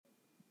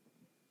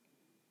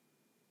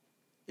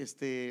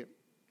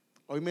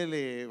Hoy me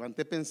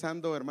levanté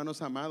pensando,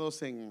 hermanos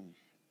amados, en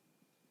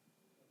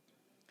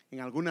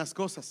algunas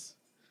cosas.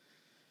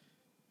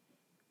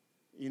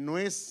 Y no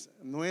es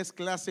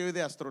clase hoy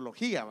de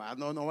astrología, ¿va?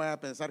 No vaya a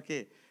pensar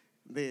que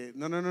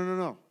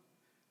no.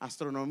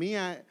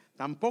 Astronomía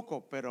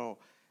tampoco, pero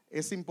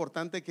es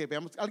importante que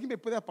veamos. ¿Alguien me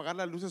puede apagar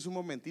las luces un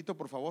momentito,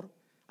 por favor?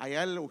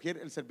 Allá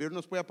el servidor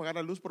nos puede apagar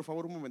la luz, por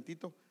favor, un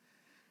momentito.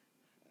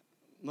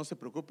 No se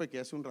preocupe que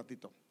hace un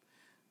ratito.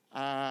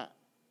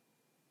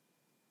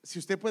 Si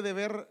usted puede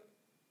ver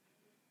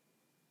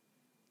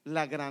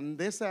la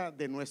grandeza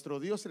de nuestro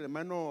Dios, el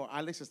hermano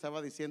Alex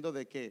estaba diciendo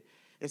de que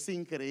es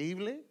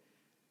increíble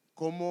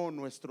cómo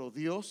nuestro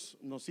Dios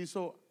nos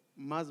hizo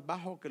más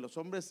bajo que los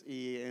hombres,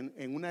 y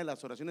en una de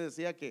las oraciones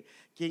decía que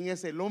 ¿quién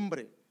es el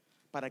hombre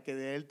para que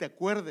de él te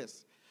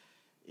acuerdes?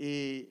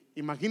 Y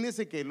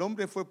imagínense que el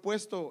hombre fue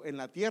puesto en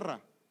la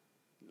tierra,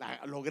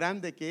 lo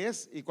grande que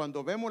es, y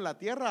cuando vemos la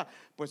tierra,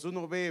 pues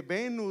uno ve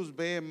Venus,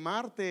 ve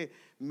Marte,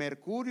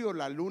 Mercurio,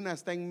 la luna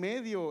está en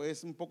medio,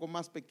 es un poco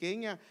más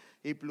pequeña,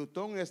 y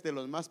Plutón es de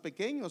los más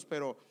pequeños,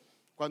 pero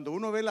cuando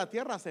uno ve la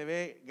tierra se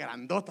ve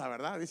grandota,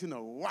 ¿verdad? Dice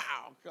uno,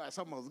 wow,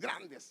 somos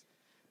grandes.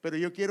 Pero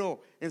yo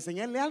quiero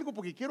enseñarle algo,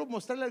 porque quiero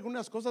mostrarle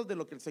algunas cosas de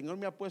lo que el Señor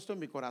me ha puesto en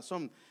mi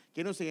corazón.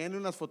 Quiero enseñarle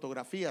unas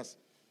fotografías.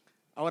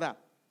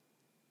 Ahora,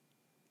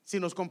 si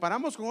nos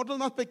comparamos con otros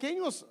más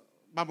pequeños,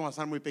 vamos a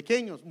ser muy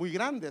pequeños, muy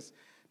grandes.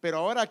 Pero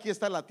ahora aquí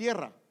está la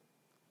Tierra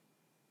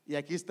y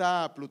aquí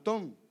está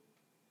Plutón.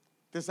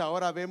 Entonces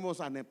ahora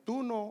vemos a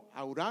Neptuno,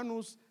 a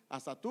Uranus, a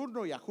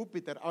Saturno y a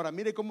Júpiter. Ahora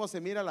mire cómo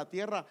se mira la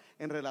Tierra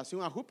en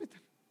relación a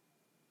Júpiter.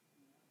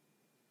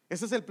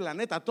 Ese es el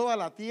planeta, toda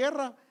la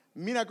Tierra.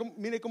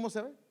 Mire cómo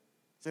se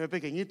ve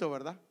pequeñito,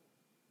 ¿verdad?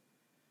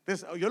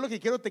 Entonces yo lo que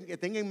quiero que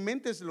tenga en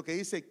mente es lo que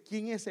dice: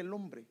 ¿quién es el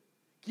hombre?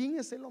 ¿Quién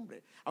es el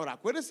hombre? Ahora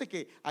acuérdense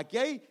que aquí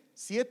hay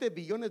 7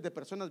 billones de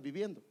personas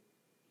viviendo.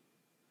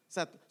 O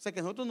sea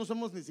que nosotros no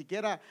somos ni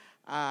siquiera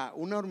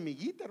una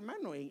hormiguita,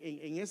 hermano,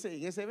 en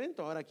ese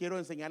evento. Ahora quiero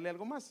enseñarle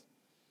algo más.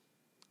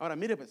 Ahora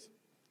mire pues,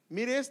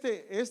 mire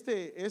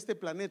este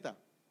planeta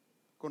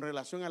con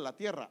relación a la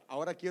Tierra.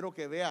 Ahora quiero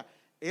que vea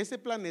ese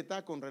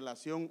planeta con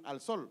relación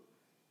al Sol.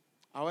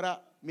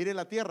 Ahora mire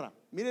la Tierra,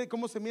 mire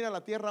cómo se mira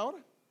la Tierra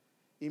ahora,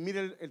 y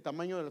mire el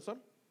tamaño del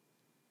Sol,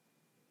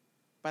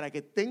 para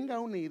que tenga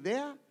una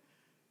idea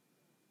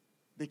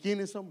de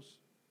quiénes somos.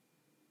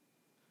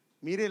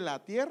 Mire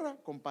la Tierra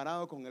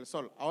comparado con el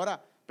Sol.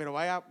 Ahora, pero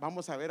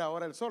vamos a ver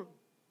ahora el Sol.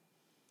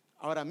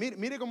 Ahora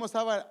mire cómo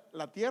estaba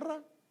la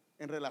Tierra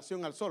en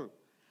relación al Sol.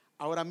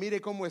 Ahora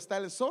mire cómo está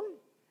el Sol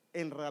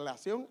en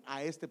relación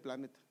a este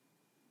planeta.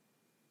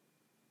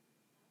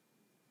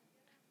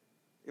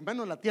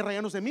 Hermano, la Tierra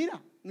ya no se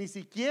mira, ni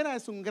siquiera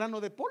es un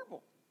grano de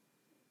polvo.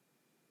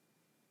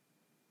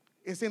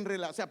 Es en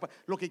relación, o sea,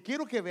 lo que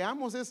quiero que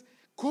veamos es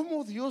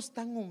cómo Dios,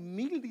 tan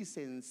humilde y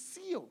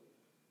sencillo,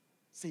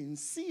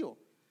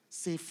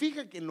 se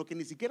fija en lo que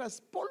ni siquiera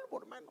es polvo,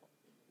 hermano.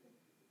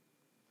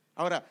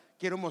 Ahora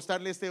quiero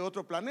mostrarle este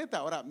otro planeta.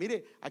 Ahora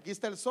mire, aquí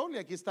está el Sol y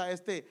aquí está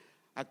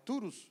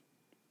Arcturus.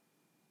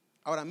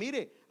 Ahora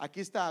mire, aquí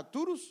está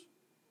Arcturus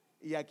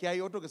y aquí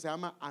hay otro que se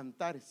llama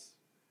Antares.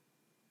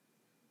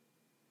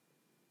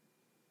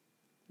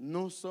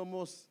 No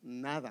somos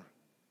nada,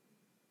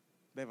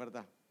 de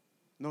verdad,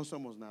 no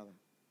somos nada.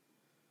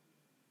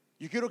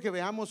 Yo quiero que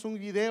veamos un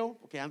video,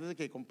 porque antes de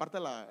que comparta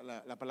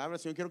la palabra del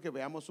Señor, quiero que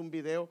veamos un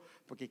video,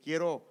 porque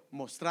quiero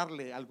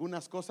mostrarle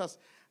algunas cosas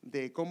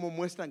de cómo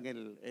muestran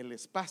el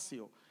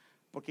espacio,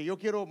 porque yo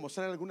quiero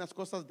mostrar algunas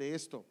cosas de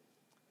esto.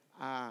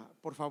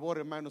 Por favor,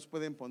 hermanos,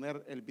 pueden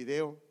poner el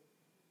video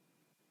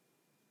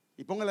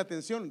y pongan la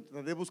atención.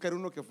 Traté de buscar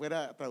uno que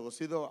fuera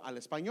traducido al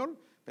español,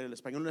 pero el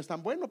español no es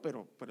tan bueno,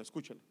 pero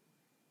escúchenlo.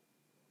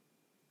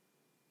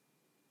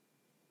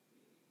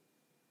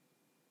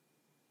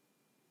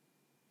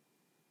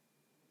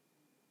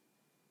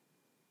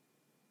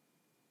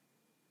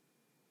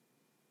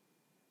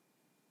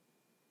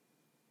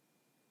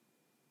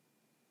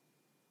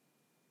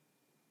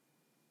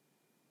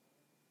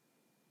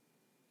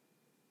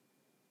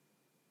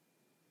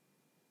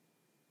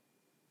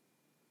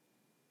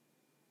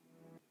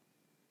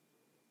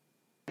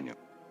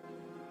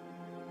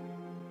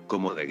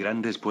 Cómo de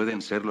grandes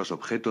pueden ser los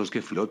objetos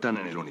que flotan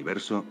en el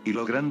universo, y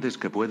lo grandes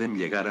que pueden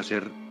llegar a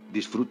ser.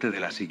 Disfrute de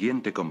la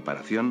siguiente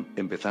comparación,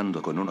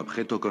 empezando con un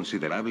objeto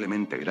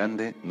considerablemente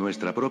grande,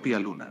 nuestra propia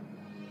Luna.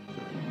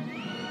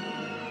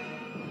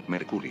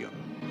 Mercurio.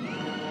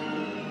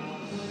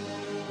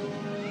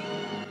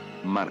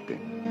 Marte.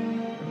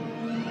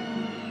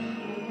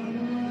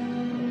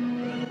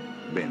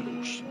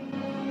 Venus.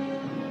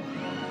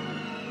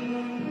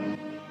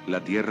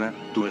 La Tierra,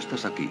 tú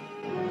estás aquí.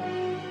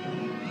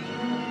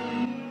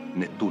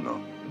 Neptuno.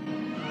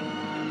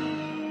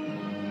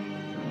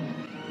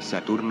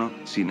 Saturno,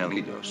 sin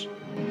anillos.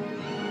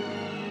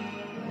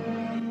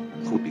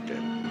 Júpiter.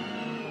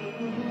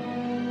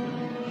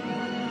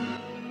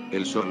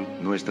 El Sol,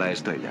 nuestra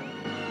estrella.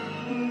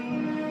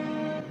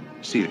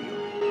 Sirio.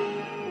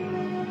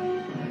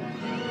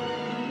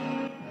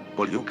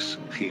 Pollux,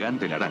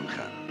 gigante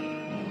naranja.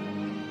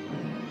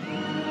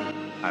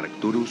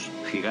 Arcturus,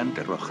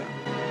 gigante roja.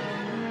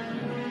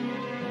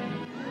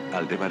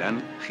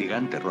 Aldebarán,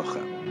 gigante roja.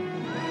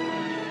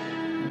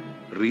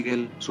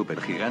 Rigel,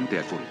 supergigante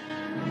azul.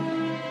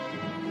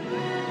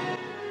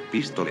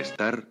 Pistol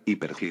Star,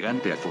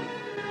 hipergigante azul.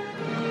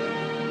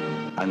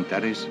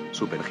 Antares,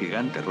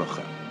 supergigante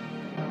roja.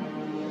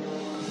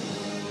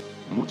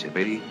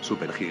 Mucheperi,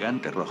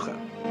 supergigante roja.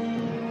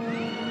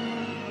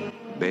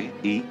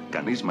 B.I.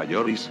 Canis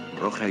Majoris,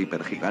 roja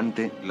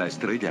hipergigante, la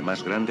estrella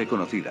más grande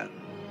conocida.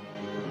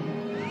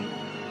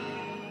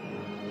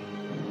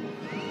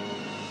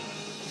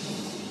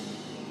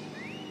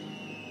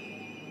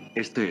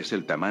 Este es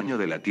el tamaño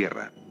de la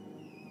Tierra.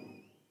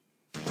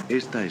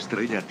 Esta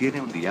estrella tiene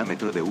un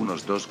diámetro de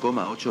unos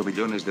 2,8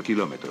 billones de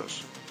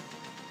kilómetros.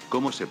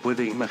 ¿Cómo se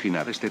puede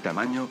imaginar este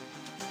tamaño?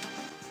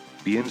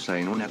 Piensa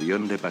en un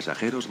avión de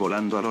pasajeros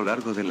volando a lo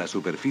largo de la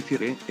superficie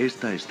de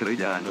esta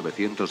estrella a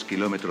 900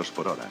 kilómetros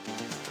por hora.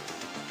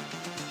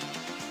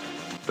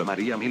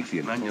 Tomaría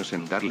 1100 años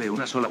en darle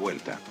una sola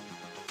vuelta.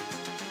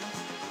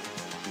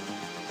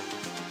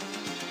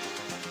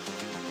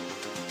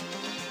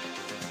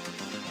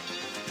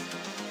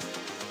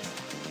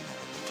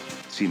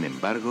 Sin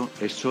embargo,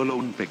 es solo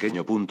un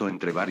pequeño punto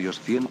entre varios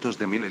cientos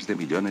de miles de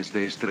millones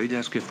de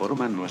estrellas que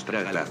forman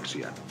nuestra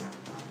galaxia.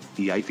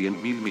 Y hay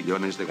 100.000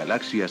 millones de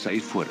galaxias ahí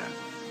fuera.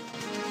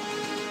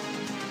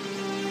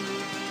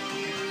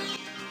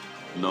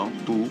 No,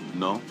 tú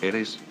no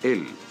eres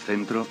el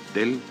centro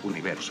del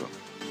universo.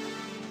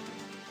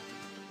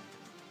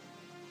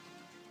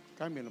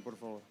 Cámbienlo, por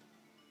favor.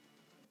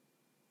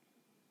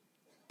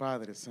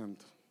 Padre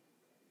Santo.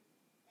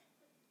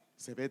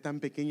 Se ve tan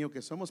pequeño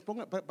que somos.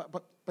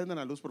 Prendan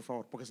la luz, por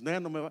favor, porque si no,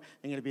 ya no me va.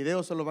 En el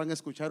video solo van a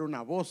escuchar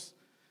una voz,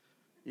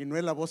 y no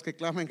es la voz que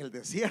clama en el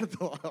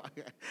desierto.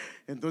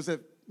 Entonces,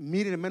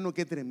 miren, hermano,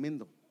 qué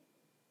tremendo.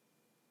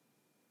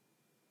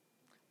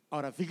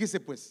 Ahora, fíjese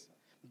pues,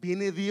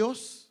 viene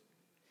Dios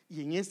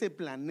y en este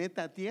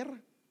planeta Tierra,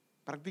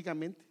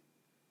 prácticamente,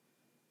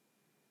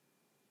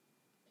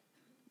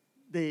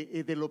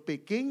 de lo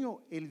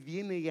pequeño, Él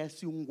viene y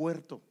hace un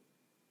huerto,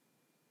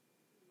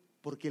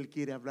 porque Él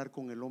quiere hablar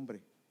con el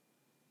hombre.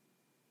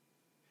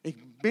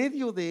 En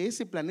medio de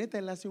ese planeta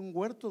Él hace un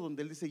huerto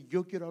donde Él dice: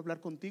 yo quiero hablar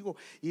contigo.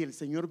 Y el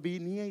Señor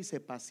venía y se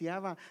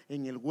paseaba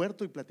en el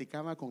huerto y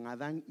platicaba con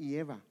Adán y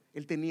Eva.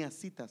 Él tenía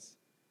citas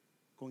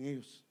con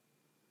ellos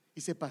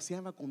y se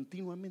paseaba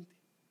continuamente.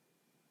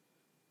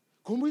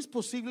 ¿Cómo es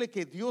posible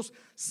que Dios,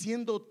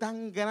 siendo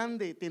tan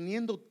grande,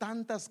 teniendo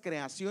tantas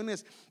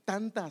creaciones,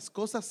 tantas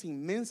cosas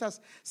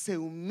inmensas, se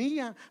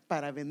humilla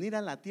para venir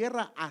a la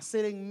tierra,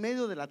 hacer en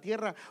medio de la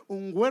tierra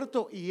un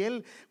huerto y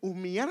Él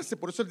humillarse?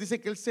 Por eso Él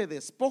dice que Él se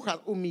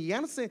despoja,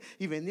 humillarse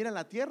y venir a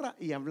la tierra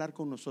y hablar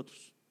con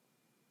nosotros.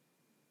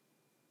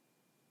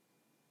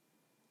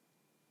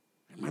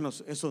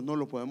 Hermanos, eso no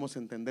lo podemos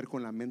entender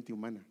con la mente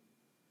humana.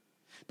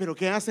 Pero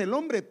 ¿qué hace el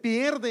hombre?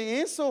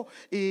 Pierde eso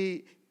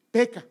y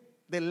peca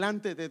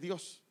delante de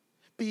Dios,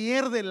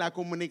 pierde la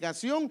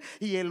comunicación,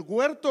 y el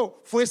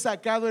huerto fue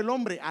sacado el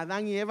hombre.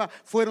 Adán y Eva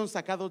fueron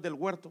sacados del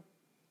huerto.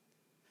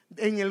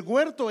 En el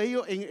huerto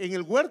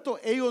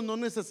ellos no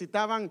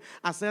necesitaban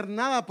hacer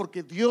nada,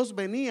 porque Dios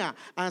venía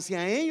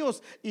hacia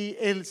ellos y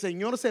el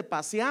Señor se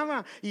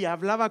paseaba y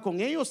hablaba con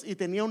ellos y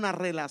tenía una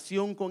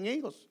relación con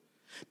ellos.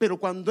 Pero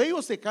cuando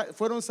ellos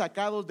fueron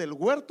sacados del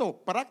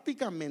huerto,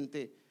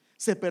 prácticamente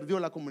se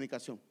perdió la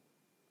comunicación.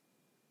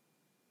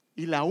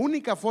 Y la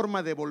única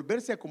forma de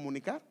volverse a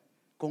comunicar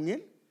con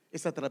Él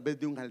es a través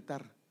de un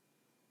altar.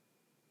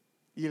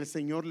 Y el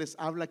Señor les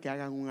habla que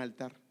hagan un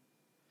altar.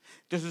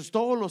 Entonces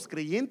todos los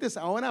creyentes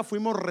ahora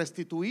fuimos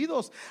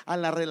restituidos a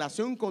la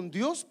relación con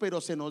Dios, pero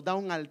se nos da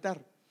un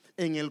altar,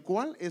 en el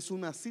cual es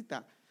una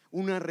cita,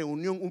 una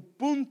reunión, un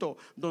punto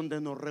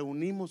donde nos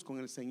reunimos con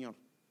el Señor.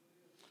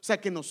 O sea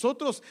que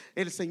nosotros,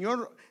 el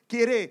Señor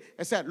quiere,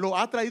 o sea, lo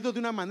ha traído de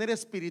una manera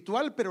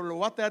espiritual, pero lo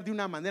va a traer de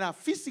una manera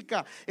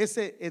física,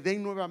 ese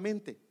Edén,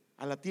 nuevamente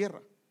a la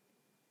tierra.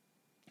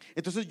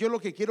 Entonces yo lo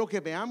que quiero que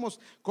veamos,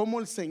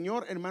 cómo el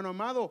Señor, hermano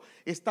amado,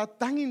 está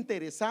tan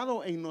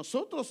interesado en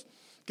nosotros,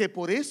 que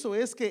por eso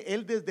es que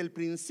Él desde el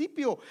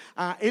principio,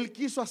 Él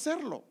quiso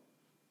hacerlo.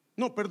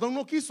 No, perdón,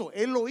 no quiso,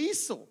 Él lo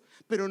hizo.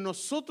 Pero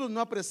nosotros no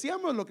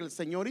apreciamos lo que el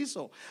Señor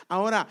hizo.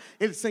 Ahora,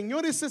 el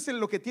Señor ese es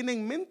lo que tiene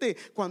en mente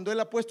cuando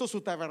Él ha puesto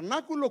su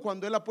tabernáculo,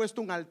 cuando Él ha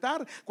puesto un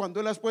altar, cuando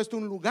Él ha puesto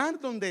un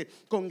lugar donde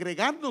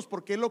congregarnos,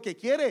 porque Él lo que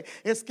quiere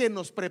es que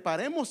nos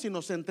preparemos y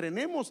nos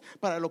entrenemos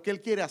para lo que Él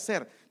quiere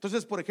hacer.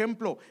 Entonces, por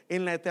ejemplo,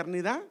 en la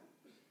eternidad,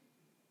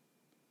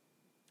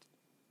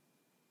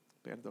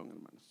 perdón,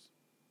 hermanos.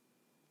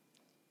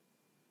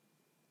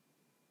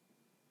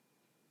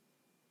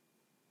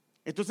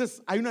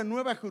 Entonces hay una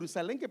nueva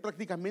Jerusalén que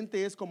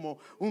prácticamente es como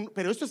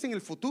pero esto es en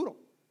el futuro.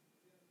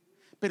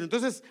 Pero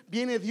entonces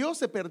viene Dios,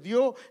 se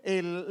perdió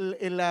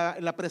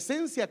la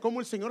presencia, cómo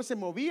el Señor se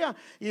movía,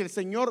 y el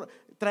Señor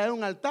trae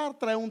un altar,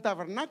 trae un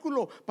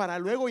tabernáculo para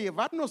luego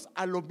llevarnos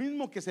a lo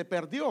mismo que se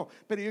perdió.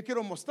 Pero yo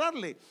quiero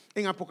mostrarle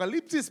en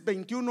Apocalipsis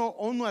 21,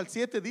 1 al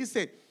 7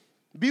 dice: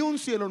 Vi un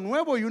cielo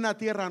nuevo y una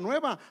tierra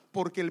nueva,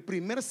 porque el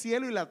primer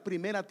cielo y la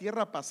primera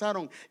tierra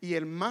pasaron y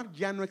el mar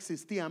ya no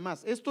existía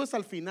más. Esto es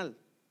al final.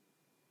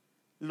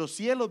 Los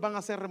cielos van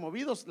a ser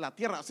removidos, la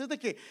tierra. Así es de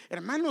que,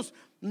 hermanos,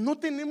 no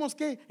tenemos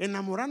que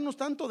enamorarnos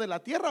tanto de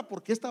la tierra,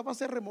 porque esta va a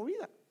ser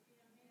removida.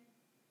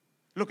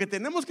 Lo que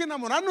tenemos que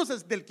enamorarnos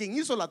es del quien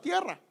hizo la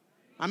tierra.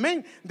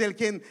 Amén. Del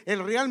quien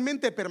él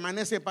realmente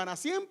permanece para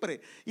siempre.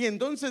 Y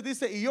entonces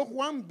dice: y yo,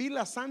 Juan, vi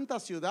la santa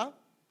ciudad,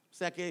 o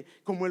sea que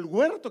como el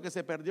huerto que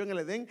se perdió en el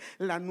Edén,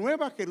 la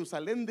nueva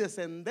Jerusalén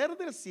descender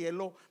del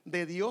cielo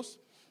de Dios,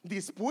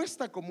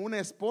 dispuesta como una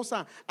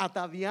esposa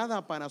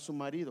ataviada para su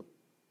marido.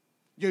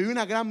 Y oí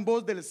una gran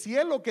voz del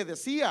cielo que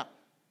decía: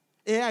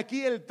 he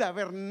aquí el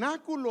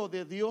tabernáculo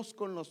de Dios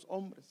con los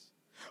hombres.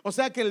 O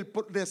sea que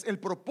el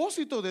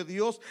propósito de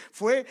Dios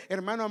fue,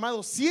 hermano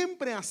amado,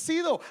 siempre ha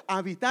sido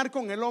habitar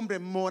con el hombre,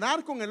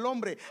 morar con el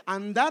hombre,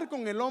 andar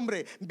con el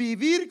hombre,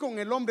 vivir con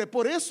el hombre.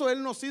 Por eso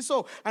Él nos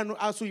hizo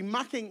a su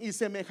imagen y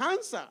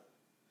semejanza.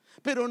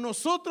 Pero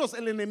nosotros,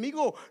 el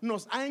enemigo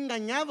nos ha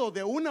engañado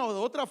de una o de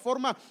otra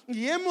forma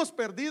y hemos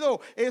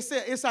perdido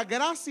esa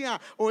gracia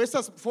o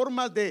esas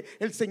formas de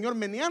el Señor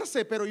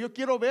menearse. Pero yo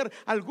quiero ver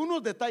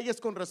algunos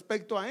detalles con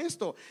respecto a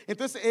esto.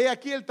 Entonces, he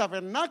aquí el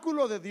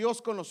tabernáculo de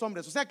Dios con los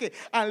hombres. O sea que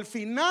al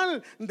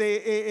final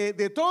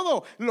de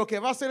todo, lo que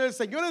va a hacer el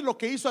Señor es lo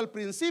que hizo al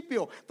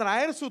principio: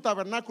 traer su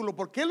tabernáculo,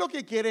 porque Él lo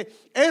que quiere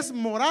es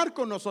morar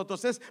con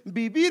nosotros, es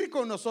vivir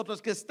con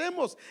nosotros, que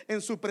estemos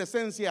en su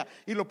presencia.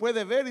 Y lo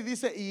puede ver y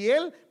dice: y Él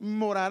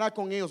morará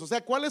con ellos. O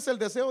sea, ¿cuál es el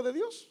deseo de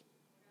Dios?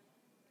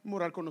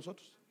 Morar con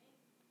nosotros.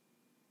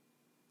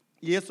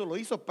 Y eso lo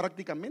hizo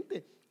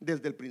prácticamente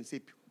desde el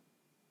principio.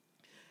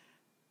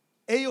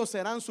 Ellos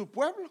serán su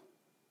pueblo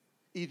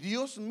y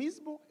Dios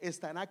mismo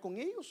estará con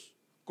ellos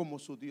como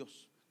su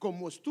Dios,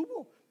 como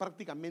estuvo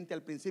prácticamente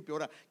al principio.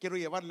 Ahora quiero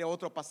llevarle a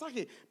otro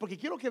pasaje, porque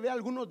quiero que vea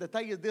algunos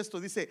detalles de esto.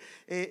 Dice,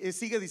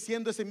 sigue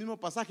diciendo ese mismo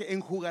pasaje: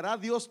 enjugará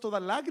Dios toda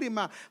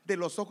lágrima de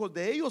los ojos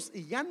de ellos,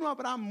 y ya no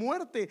habrá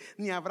muerte,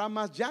 ni habrá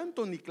más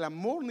llanto, ni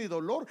clamor, ni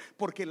dolor,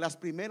 porque las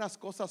primeras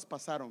cosas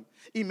pasaron.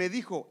 Y me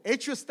dijo: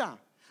 hecho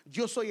está.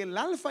 Yo soy el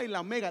alfa y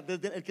la omega,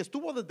 desde el que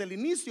estuvo desde el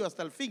inicio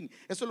hasta el fin.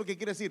 Eso es lo que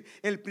quiere decir,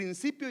 el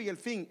principio y el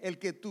fin. El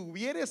que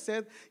tuviere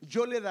sed,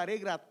 yo le daré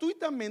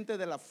gratuitamente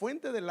de la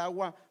fuente del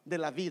agua de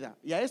la vida.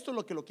 Y a esto es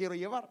lo que lo quiero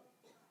llevar.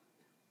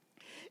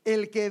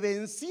 El que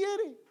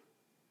venciere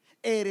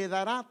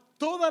heredará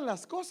todas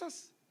las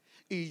cosas,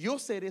 y yo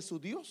seré su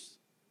Dios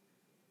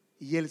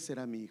y él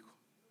será mi hijo.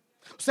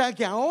 O sea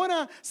que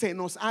ahora se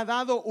nos ha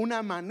dado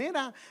una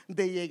manera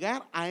de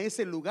llegar a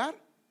ese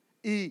lugar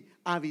y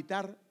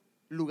habitar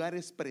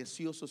lugares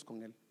preciosos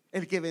con Él.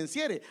 El que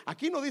venciere,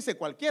 aquí no dice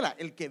cualquiera,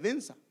 el que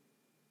venza.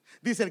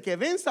 Dice: el que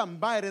venza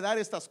va a heredar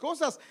estas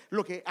cosas,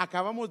 lo que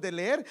acabamos de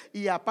leer.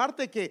 Y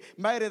aparte que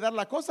va a heredar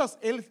las cosas,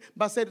 Él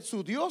va a ser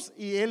su Dios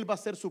y Él va a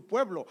ser su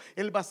pueblo.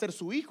 Él va a ser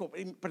su hijo.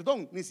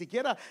 Perdón, ni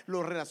siquiera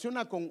lo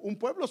relaciona con un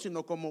pueblo,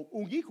 sino como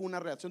un hijo, una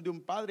relación de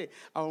un padre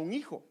a un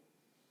hijo.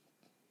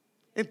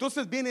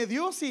 Entonces viene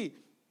Dios y,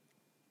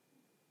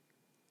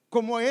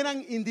 como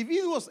eran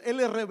individuos, Él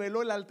les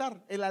reveló el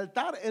altar. El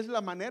altar es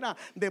la manera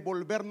de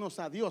volvernos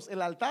a Dios.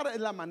 El altar es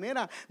la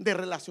manera de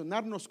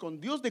relacionarnos con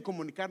Dios, de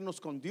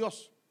comunicarnos con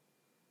Dios.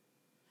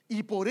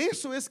 Y por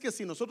eso es que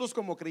si nosotros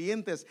como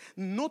creyentes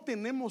no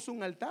tenemos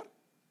un altar,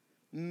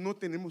 no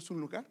tenemos un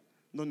lugar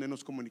donde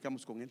nos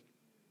comunicamos con Él.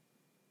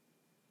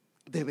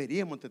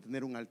 Deberíamos de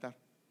tener un altar.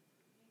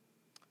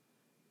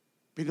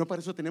 Pero no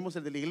para eso tenemos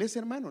el de la iglesia,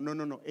 hermano.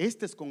 No,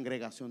 este es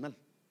congregacional.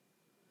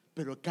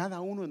 Pero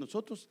cada uno de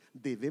nosotros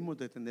debemos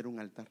de tener un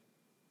altar,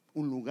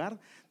 un lugar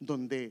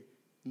donde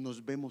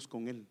nos vemos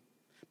con Él.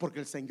 Porque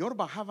el Señor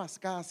bajaba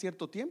cada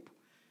cierto tiempo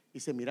y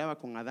se miraba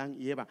con Adán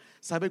y Eva.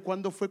 ¿Sabe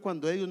cuándo fue?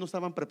 Cuando ellos no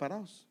estaban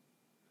preparados,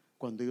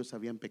 cuando ellos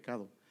habían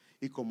pecado.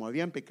 Y como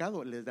habían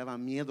pecado, les daba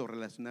miedo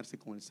relacionarse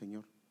con el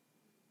Señor.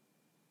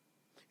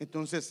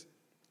 Entonces,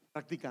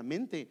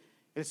 prácticamente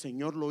el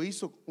Señor lo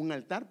hizo un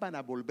altar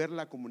para volver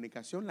la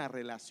comunicación, la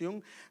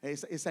relación,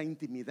 esa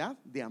intimidad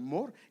de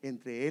amor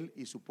entre Él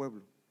y su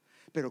pueblo.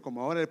 Pero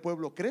como ahora el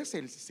pueblo crece,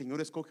 el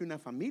Señor escoge una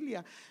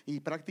familia y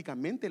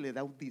prácticamente le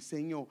da un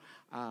diseño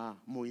a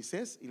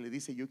Moisés y le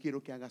dice: yo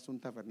quiero que hagas un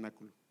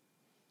tabernáculo.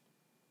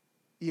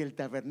 Y el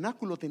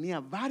tabernáculo tenía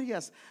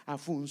varias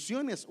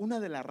funciones. Una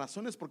de las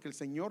razones por que el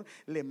Señor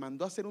le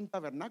mandó a hacer un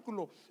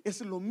tabernáculo es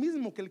lo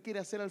mismo que Él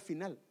quiere hacer al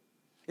final.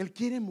 Él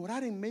quiere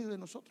morar en medio de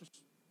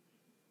nosotros.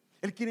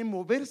 Él quiere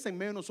moverse en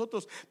medio de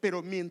nosotros.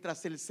 Pero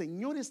mientras el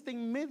Señor esté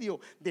en medio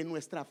de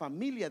nuestra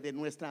familia, de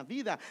nuestra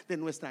vida, de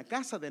nuestra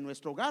casa, de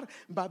nuestro hogar,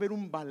 va a haber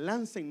un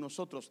balance en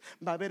nosotros.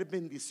 Va a haber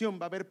bendición,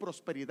 va a haber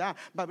prosperidad,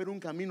 va a haber un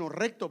camino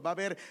recto, va a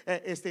haber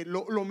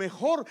lo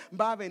mejor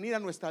va a venir a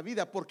nuestra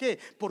vida. ¿Por qué?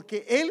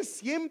 Porque Él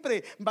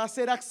siempre va a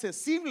ser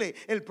accesible.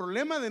 El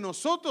problema de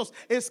nosotros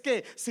es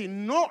que si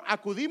no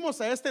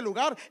acudimos a este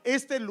lugar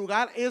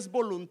es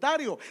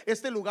voluntario.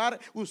 Este lugar,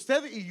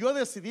 usted y yo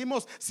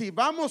decidimos si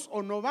vamos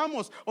o no vamos.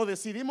 tomamos o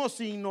decidimos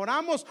si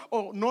ignoramos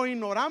o no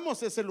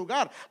ignoramos ese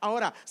lugar.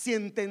 Ahora, si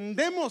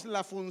entendemos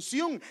la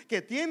función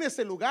que tiene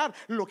ese lugar,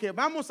 lo que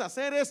vamos a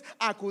hacer es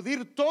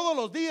acudir todos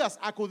los días,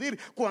 acudir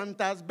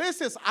cuantas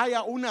veces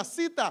haya una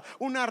cita,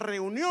 una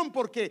reunión,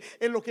 porque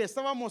en lo que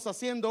estábamos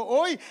haciendo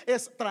hoy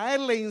es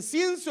traerle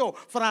incienso,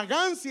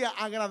 fragancia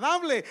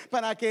agradable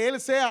para que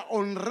Él sea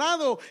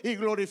honrado y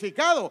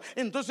glorificado.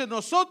 Entonces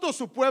nosotros,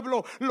 su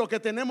pueblo, lo que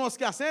tenemos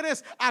que hacer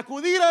es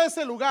acudir a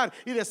ese lugar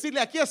y decirle: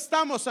 aquí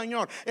estamos,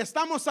 Señor,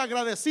 estamos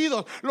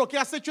agradecidos. Lo que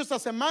has hecho esta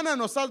semana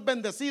nos has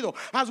bendecido,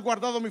 has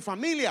guardado mi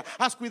familia,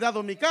 has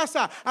cuidado mi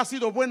casa, has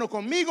sido bueno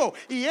conmigo,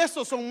 y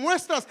eso son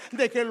muestras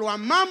de que lo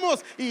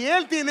amamos y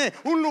Él tiene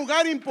un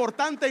lugar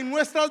importante en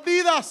nuestras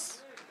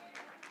vidas.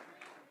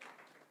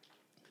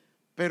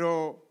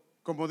 Pero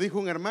como dijo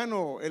un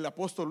hermano, el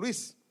apóstol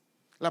Luis,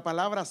 la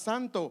palabra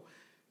santo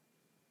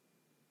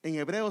en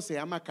hebreo se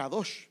llama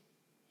kadosh.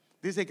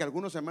 Dice que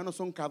algunos hermanos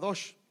son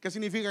kadosh. ¿Qué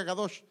significa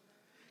kadosh?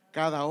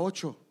 Cada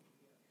 8.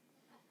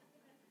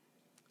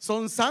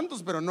 Son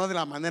santos, pero no de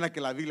la manera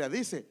que la Biblia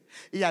dice.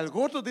 Y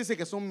algunos dice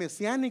que son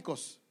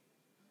mesiánicos.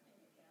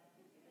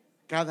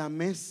 Cada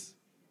mes.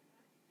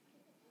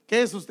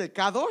 ¿Qué es usted,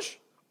 kadosh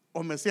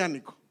o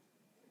mesiánico?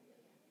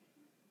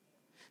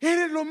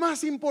 Eres lo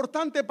más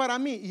importante para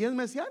mí y es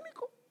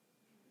mesiánico.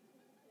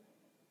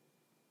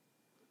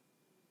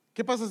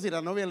 ¿Qué pasa si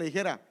la novia le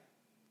dijera: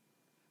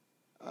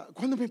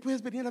 ¿cuándo me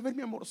puedes venir a ver,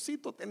 mi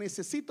amorcito? Te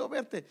necesito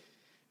verte.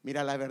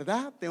 Mira, la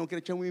verdad, tengo que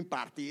echar un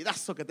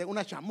partidazo, que tengo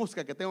una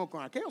chamusca que tengo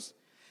con aquellos,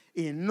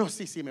 y no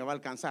sé si me va a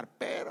alcanzar,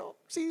 pero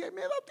si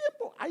me da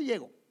tiempo, ahí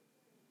llego.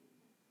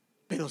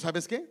 Pero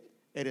 ¿sabes qué?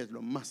 Eres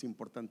lo más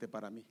importante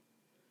para mí.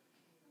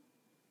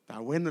 Está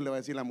bueno, le va a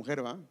decir la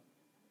mujer, ¿va?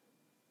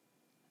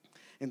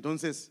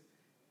 Entonces,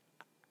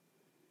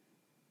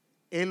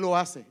 Él lo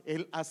hace,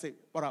 Él hace.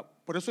 Ahora,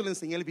 por eso le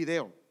enseñé el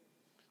video.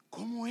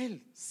 Cómo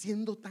Él,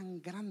 siendo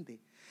tan grande,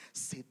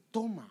 se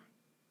toma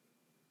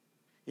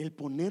el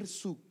poner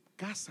su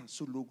casa,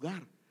 su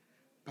lugar,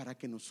 para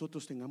que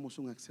nosotros tengamos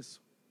un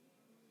acceso.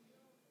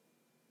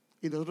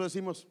 Y nosotros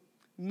decimos: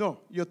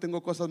 no, yo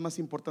tengo cosas más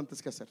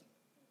importantes que hacer.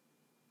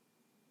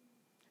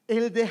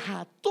 Él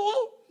deja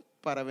todo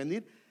para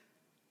venir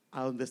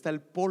a donde está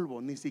el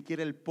polvo, ni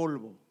siquiera el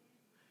polvo.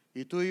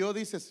 Y tú y yo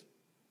dices: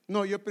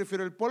 no, yo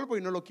prefiero el polvo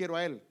y no lo quiero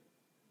a Él.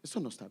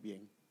 Eso no está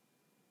bien.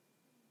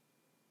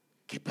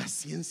 Qué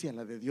paciencia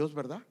la de Dios,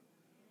 ¿verdad?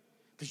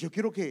 Entonces yo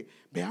quiero que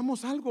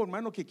veamos algo,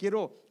 hermano, que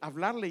quiero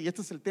hablarle, y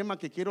este es el tema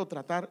que quiero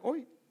tratar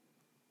hoy.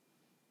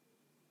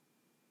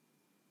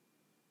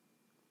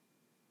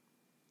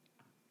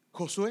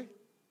 Josué,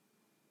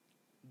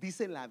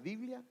 dice la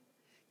Biblia,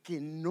 que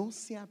no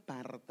se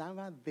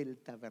apartaba del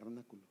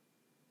tabernáculo.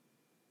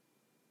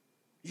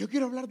 Yo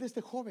quiero hablar de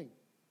este joven,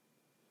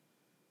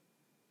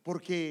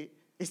 porque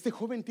este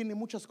joven tiene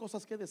muchas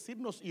cosas que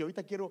decirnos, y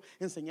ahorita quiero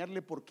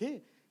enseñarle por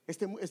qué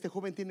este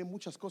joven tiene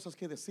muchas cosas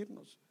que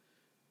decirnos.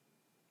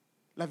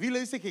 La Biblia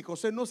dice que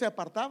José no se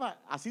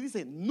apartaba, así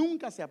dice,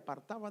 nunca se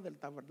apartaba del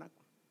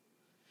tabernáculo.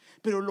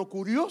 Pero lo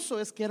curioso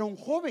es que era un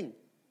joven,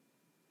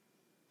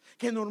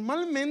 que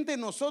normalmente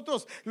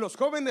nosotros los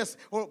jóvenes,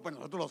 bueno,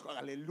 nosotros los,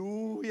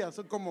 aleluya,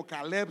 son como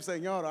Caleb,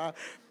 Señor, ¿ah?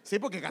 Sí,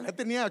 porque Caleb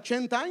tenía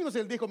 80 años y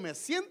él dijo: me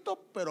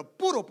siento pero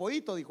puro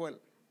pollito, dijo él.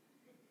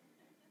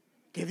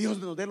 Que Dios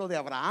nos dé lo de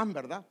Abraham,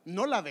 ¿verdad?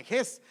 No la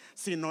vejez,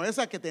 sino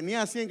esa que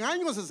tenía 100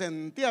 años, se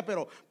sentía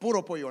pero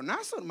puro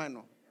pollonazo,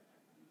 hermano.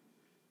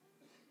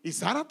 Y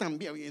Sara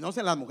también. Y no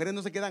sé, las mujeres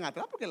no se quedan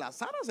atrás, porque la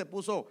Sara se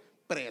puso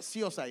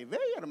preciosa y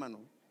bella,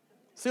 hermano.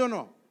 ¿Sí o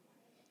no?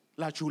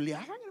 La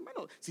chuleaban,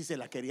 hermano, si se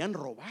la querían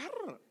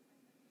robar.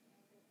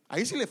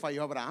 Ahí sí le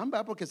falló a Abraham,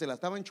 ¿verdad? Porque se la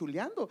estaban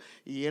chuleando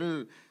y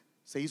él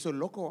se hizo el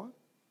loco, ¿eh?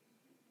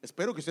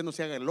 Espero que usted no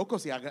se haga el loco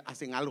si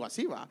hacen algo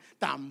así, ¿va?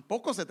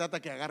 Tampoco se trata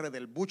que agarre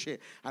del buche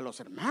a los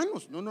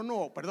hermanos.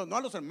 No, perdón, no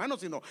a los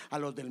hermanos, sino a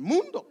los del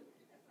mundo.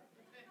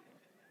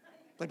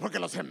 Porque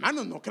los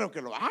hermanos no creo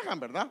que lo hagan,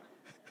 ¿verdad?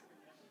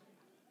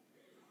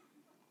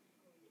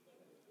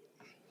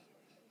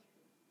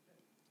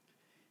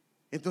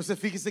 Entonces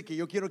fíjese que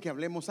yo quiero que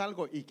hablemos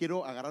algo y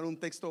quiero agarrar un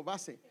texto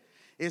base.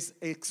 Es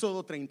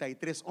Éxodo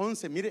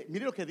 33:11. Mire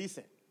lo que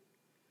dice.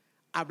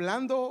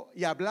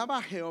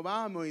 Hablaba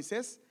Jehová a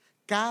Moisés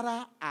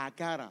cara a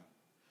cara,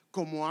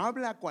 como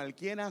habla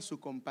cualquiera a su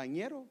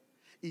compañero,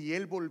 y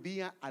él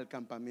volvía al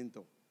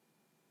campamento.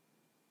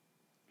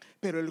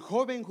 Pero el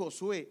joven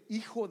Josué,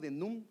 hijo de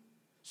Nun,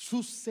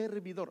 su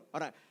servidor.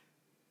 Ahora,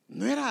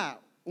 no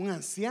era un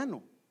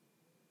anciano,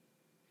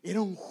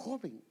 era un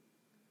joven.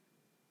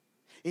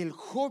 El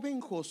joven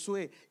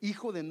Josué,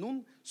 hijo de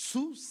Nun,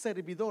 su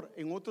servidor.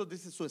 En otros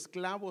dice su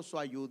esclavo, su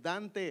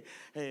ayudante,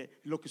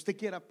 lo que usted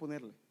quiera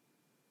ponerle.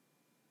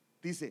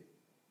 Dice: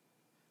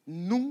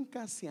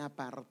 nunca se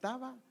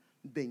apartaba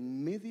de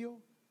en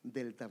medio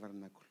del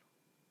tabernáculo.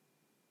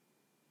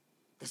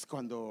 Entonces,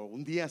 cuando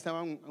un día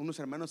estaban unos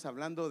hermanos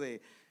hablando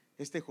de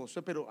este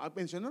Josué, pero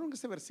mencionaron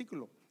este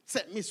versículo,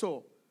 se me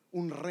hizo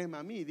un rema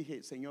a mí y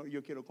dije: Señor,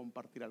 yo quiero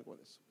compartir algo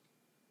de eso,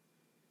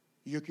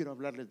 y yo quiero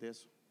hablarles de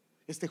eso.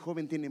 Este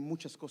joven tiene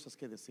muchas cosas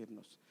que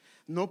decirnos.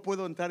 No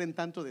puedo entrar en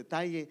tanto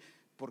detalle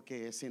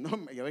porque si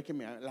no, ya ve que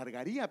me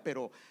alargaría,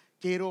 pero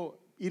quiero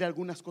ir a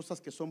algunas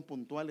cosas que son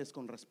puntuales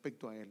con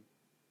respecto a él.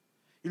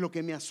 Y lo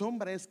que me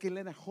asombra es que él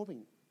era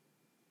joven.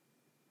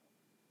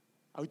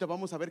 Ahorita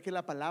vamos a ver que es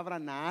la palabra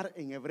Nahar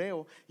en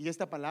hebreo, y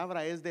esta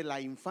palabra es de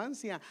la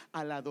infancia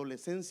a la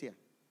adolescencia.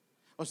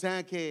 O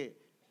sea que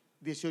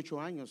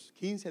 18 años,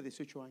 15 a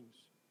 18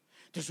 años.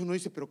 Entonces uno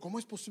dice, pero ¿cómo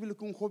es posible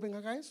que un joven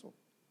haga eso? O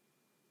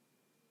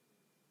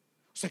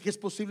sea, que es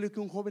posible que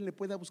un joven le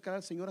pueda buscar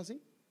al Señor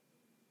así.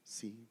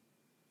 Sí.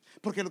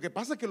 Porque lo que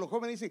pasa es que los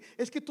jóvenes dicen,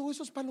 es que todo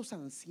eso es para los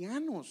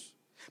ancianos.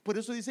 Por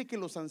eso dice que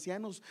los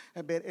ancianos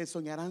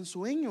soñarán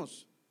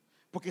sueños,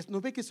 porque no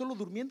ve que solo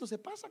durmiendo se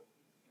pasan.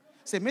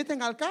 Se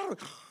meten al carro,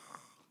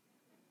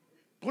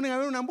 ponen a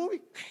ver una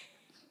movie.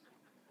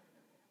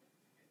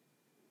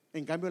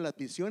 En cambio las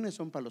visiones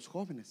son para los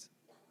jóvenes.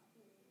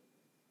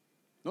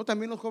 No,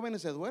 también los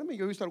jóvenes se duermen,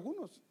 yo he visto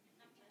algunos.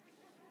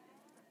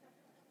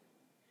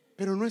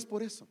 Pero no es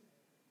por eso.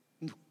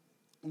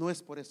 No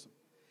es por eso.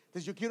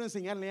 Entonces yo quiero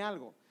enseñarle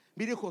algo.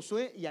 Mire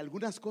Josué y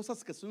algunas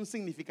cosas que son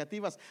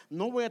significativas.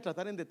 No voy a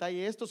tratar en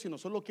detalle esto, sino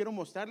solo quiero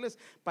mostrarles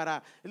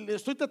le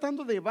estoy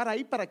tratando de llevar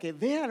ahí para que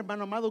vea,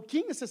 hermano amado,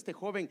 quién es este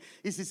joven.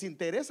 Y si se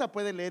interesa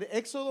puede leer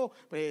Éxodo,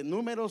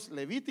 Números,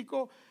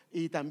 Levítico,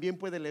 y también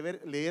puede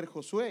leer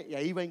Josué, y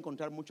ahí va a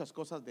encontrar muchas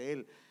cosas de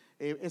él.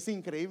 Es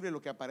increíble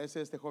lo que aparece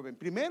de este joven.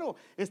 Primero,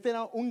 este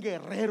era un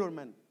guerrero,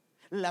 hermano.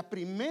 La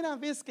primera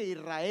vez que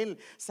Israel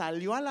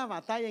salió a la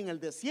batalla en el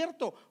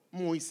desierto,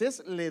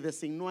 Moisés le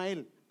designó a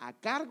él a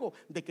cargo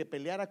de que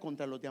peleara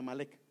contra los de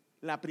Amalek.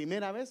 La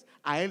primera vez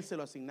a él se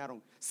lo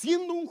asignaron,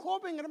 siendo un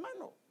joven,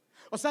 hermano.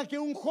 O sea que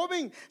un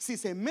joven, si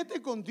se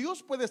mete con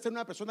Dios, puede ser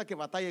una persona que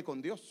batalle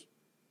con Dios.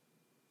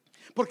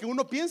 Porque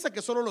uno piensa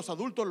que solo los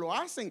adultos lo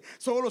hacen,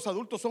 solo los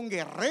adultos son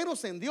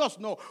guerreros en Dios.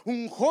 No,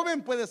 un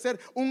joven puede ser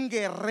un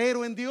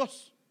guerrero en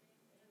Dios,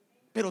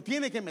 pero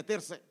tiene que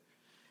meterse.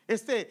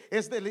 Este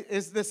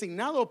es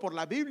designado por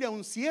la Biblia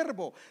un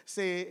siervo,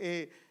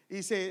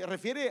 y se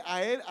refiere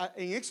a él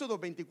en Éxodo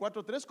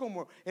 24:3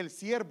 como el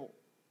siervo.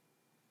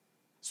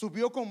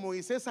 Subió con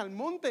Moisés al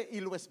monte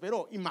y lo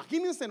esperó.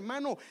 Imagínense,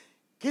 hermano,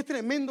 qué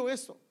tremendo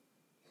eso.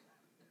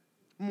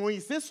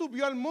 Moisés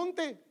subió al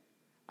monte.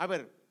 A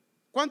ver,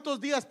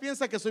 ¿cuántos días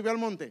piensa que subió al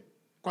monte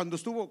cuando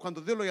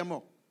Dios lo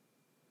llamó?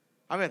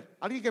 A ver,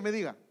 alguien que me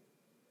diga.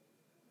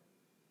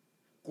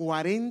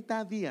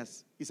 40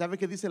 días. ¿Y sabe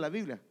qué dice la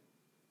Biblia?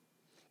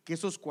 Que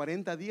esos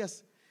 40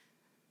 días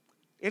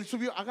él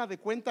subió, haga de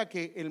cuenta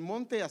que el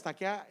monte hasta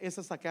acá es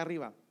hasta acá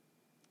arriba.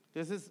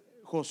 Entonces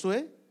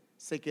Josué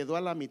se quedó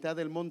a la mitad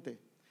del monte,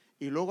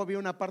 y luego había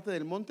una parte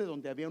del monte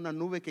donde había una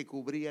nube que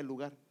cubría el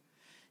lugar.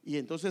 Y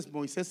entonces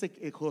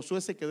Josué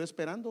se quedó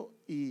esperando,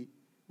 y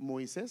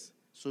Moisés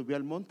subió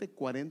al monte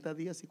 40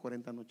 días y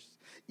 40 noches,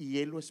 y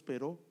él lo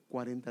esperó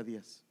 40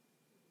 días.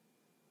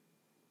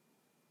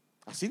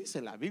 Así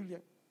dice la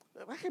Biblia.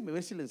 Déjeme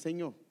ver si le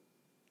enseño.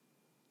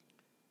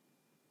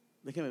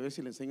 Déjeme ver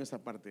si le enseño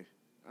esa parte.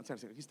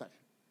 Aquí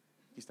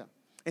está.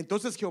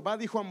 Entonces Jehová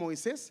dijo a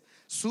Moisés: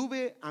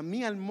 sube a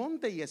mí al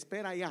monte y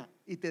espera allá,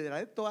 y te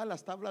daré todas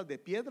las tablas de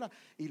piedra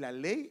y la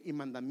ley y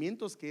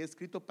mandamientos que he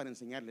escrito para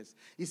enseñarles.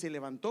 Y se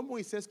levantó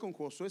Moisés con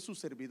Josué su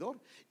servidor,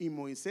 y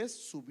Moisés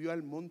subió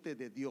al monte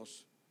de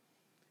Dios.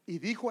 Y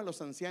dijo a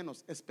los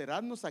ancianos: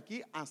 esperadnos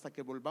aquí hasta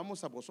que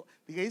volvamos a vosotros.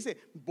 Dice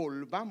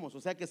volvamos,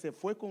 o sea que se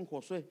fue con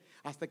Josué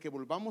hasta que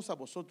volvamos a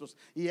vosotros.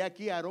 Y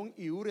aquí Aarón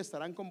y Hur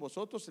estarán con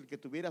vosotros. El que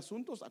tuviera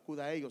asuntos,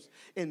 acuda a ellos.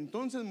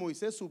 Entonces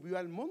Moisés subió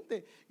al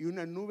monte, y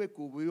una nube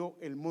cubrió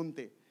el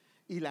monte,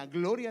 y la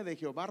gloria de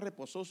Jehová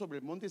reposó sobre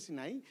el monte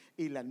Sinaí,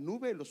 y la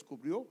nube los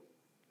cubrió.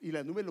 Y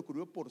la nube lo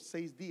cubrió por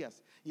 6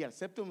 días, y al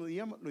séptimo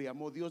día lo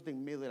llamó Dios de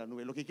en medio de la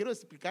nube. Lo que quiero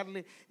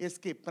explicarle es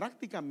que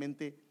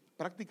prácticamente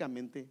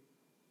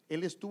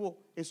él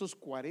estuvo esos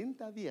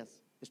 40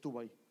 días, estuvo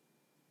ahí.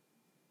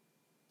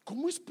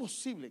 ¿Cómo es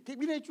posible? ¿Qué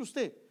hubiera hecho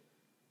usted?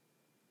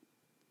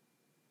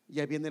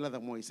 Ya viene la de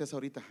Moisés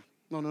ahorita.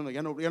 No,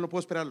 ya no puedo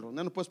esperarlo.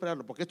 No puedo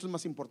esperarlo, porque esto es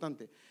más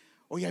importante.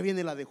 O ya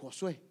viene la de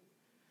Josué.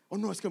 O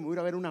no, es que me voy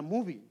a ver una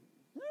movie.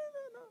 No.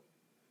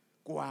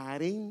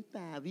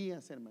 40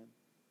 días, hermano.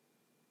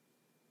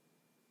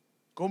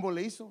 ¿Cómo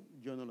le hizo?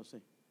 Yo no lo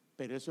sé.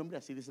 Pero ese hombre,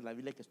 así dice la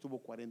Biblia, que estuvo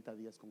 40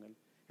 días con él,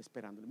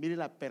 esperándole. Mire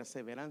la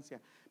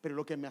perseverancia. Pero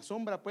lo que me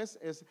asombra pues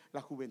es la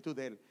juventud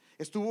de él.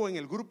 Estuvo en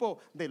el grupo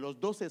de los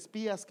 12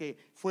 espías que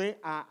fue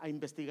a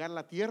investigar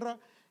la tierra.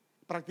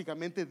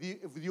 Prácticamente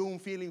dio un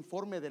fiel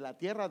informe de la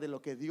tierra, de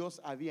lo que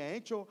Dios había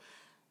hecho.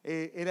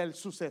 Era el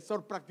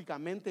sucesor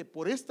prácticamente.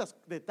 Por estos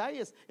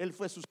detalles él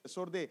fue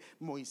sucesor de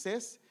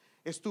Moisés.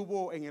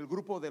 Estuvo en el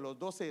grupo de los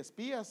 12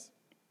 espías.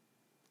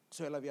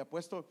 Se le había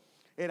puesto.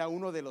 Era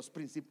uno de los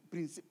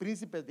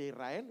príncipes de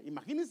Israel.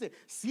 Imagínense,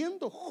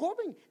 siendo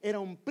joven era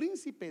un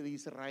príncipe de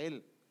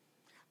Israel.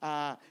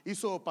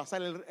 Hizo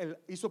pasar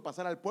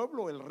al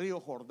pueblo el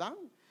río Jordán.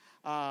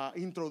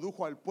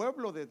 Introdujo al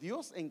pueblo de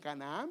Dios en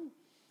Canaán.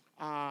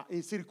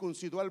 Y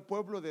circuncidó al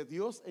pueblo de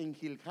Dios en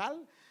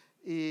Gilgal.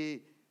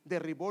 Y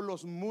derribó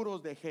los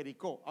muros de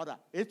Jericó.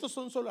 Ahora, estos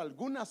son solo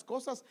algunas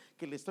cosas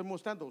que le estoy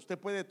mostrando. Usted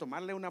puede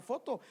tomarle una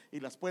foto y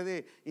las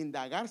puede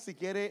indagar si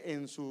quiere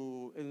en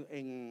su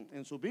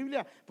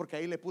Biblia, porque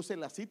ahí le puse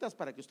las citas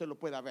para que usted lo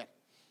pueda ver.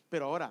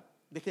 Pero ahora,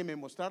 déjeme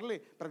mostrarle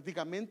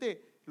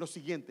prácticamente lo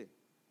siguiente.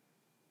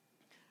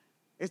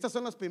 Estas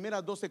son las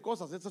primeras 12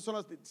 cosas. Estas son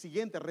las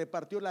siguientes: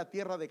 repartió la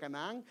tierra de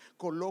Canaán,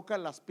 coloca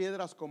las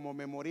piedras como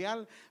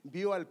memorial,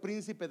 vio al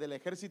príncipe del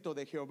ejército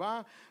de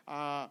Jehová.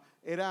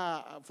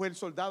 Fue el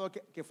soldado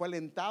que fue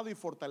alentado y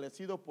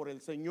fortalecido por el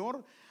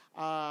Señor.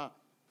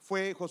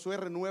 Fue Josué,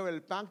 renueva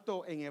el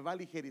pacto en Ebal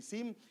y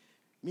Gerizim.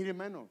 Mire,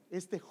 hermano,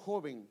 este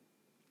joven,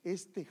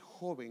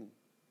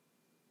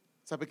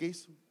 ¿sabe qué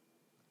hizo?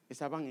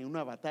 Estaban en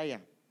una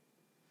batalla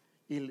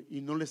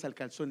y no les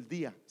alcanzó el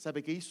día.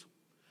 ¿Sabe qué hizo?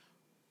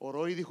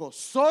 Oró y dijo: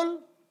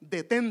 sol,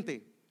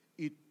 detente.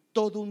 Y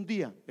todo un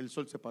día el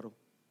sol se paró.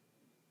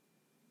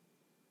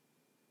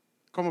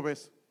 ¿Cómo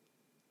ves?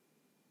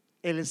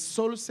 El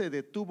sol se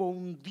detuvo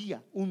un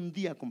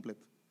día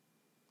completo.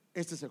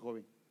 Este es el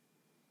joven.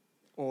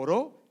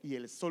 Oró y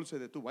el sol se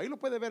detuvo. Ahí lo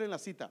puede ver en la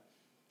cita.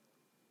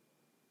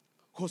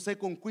 José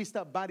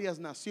conquista varias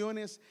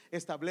naciones,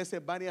 establece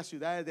varias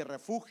ciudades de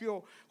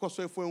refugio.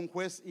 José fue un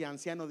juez y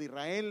anciano de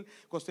Israel.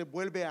 José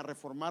vuelve a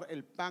reformar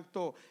el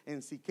pacto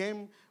en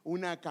Siquem,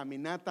 una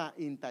caminata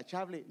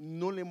intachable.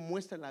 No le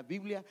muestra la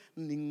Biblia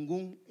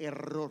ningún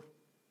error,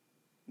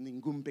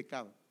 ningún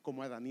pecado.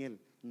 Como a Daniel,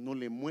 no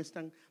le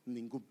muestran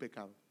ningún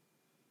pecado.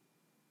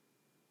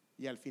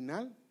 Y al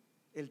final,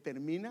 él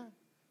termina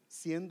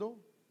siendo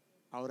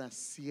ahora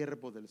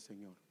siervo del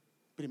Señor.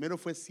 Primero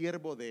fue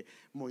siervo de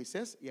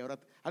Moisés y ahora,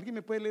 ¿alguien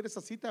me puede leer esa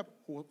cita?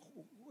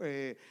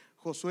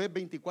 Josué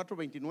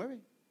 24-29,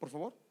 por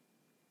favor.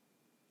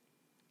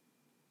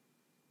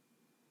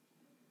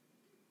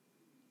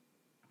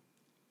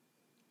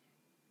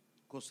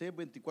 Josué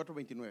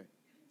 24-29.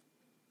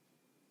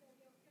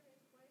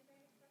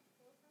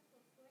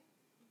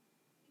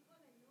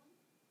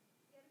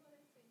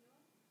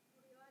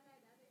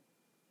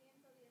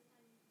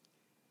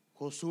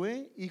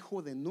 Josué,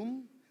 hijo de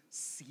Nun,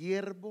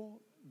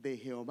 siervo de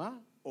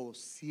Jehová o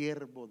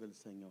siervo del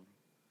Señor.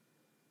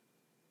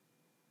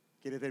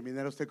 ¿Quiere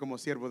terminar usted como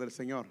siervo del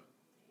Señor?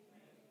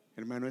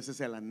 Hermano, ese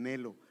es el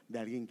anhelo de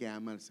alguien que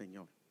ama al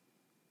Señor.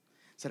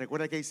 ¿Se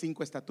recuerda que hay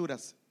 5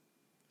 estaturas?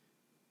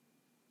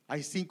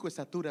 Hay 5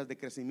 estaturas de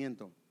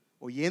crecimiento: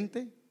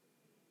 oyente,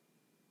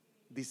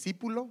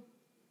 discípulo,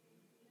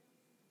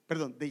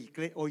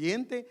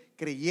 oyente,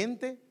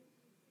 creyente,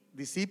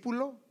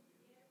 discípulo,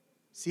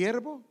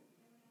 siervo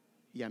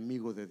y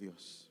amigo de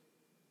Dios.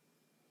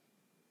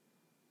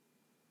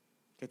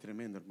 Qué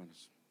tremendo,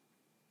 hermanos.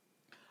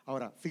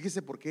 Ahora,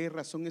 fíjese por qué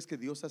razón es que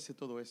Dios hace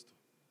todo esto.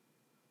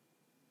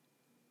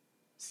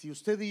 Si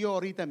usted y yo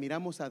ahorita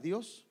miramos a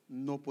Dios,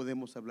 no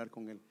podemos hablar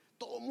con Él.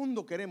 Todo el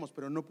mundo queremos,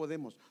 pero no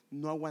podemos,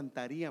 no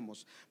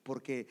aguantaríamos,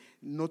 porque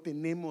no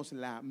tenemos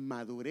la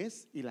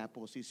madurez y la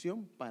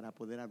posición para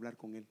poder hablar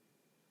con Él.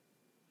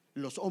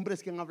 Los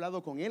hombres que han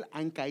hablado con Él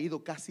han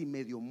caído casi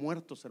medio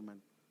muertos,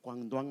 hermano,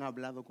 cuando han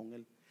hablado con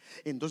Él.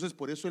 Entonces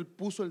por eso Él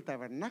puso el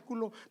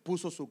tabernáculo,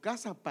 puso su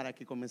casa para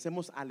que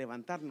comencemos a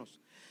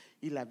levantarnos.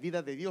 Y la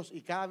vida de Dios,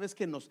 y cada vez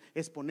que nos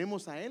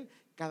exponemos a Él,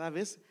 cada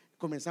vez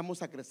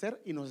comenzamos a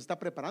crecer y nos está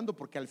preparando,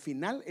 porque al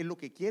final Él lo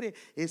que quiere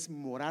es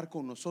morar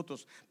con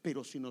nosotros.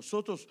 Pero si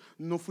nosotros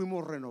no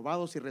fuimos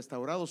renovados y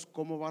restaurados,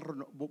 ¿cómo va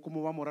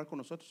a morar con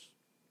nosotros?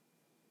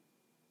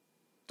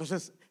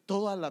 Entonces,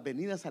 todas las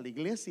venidas a la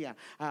iglesia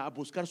a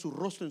buscar su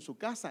rostro en su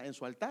casa, en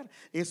su altar,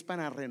 es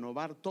para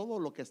renovar todo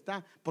lo que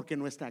está, porque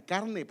nuestra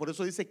carne, por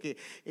eso dice que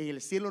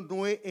el cielo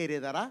no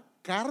heredará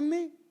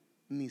carne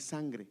ni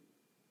sangre.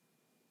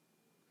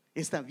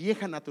 Esta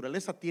vieja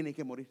naturaleza tiene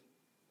que morir.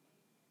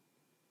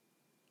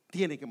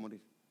 Tiene que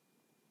morir.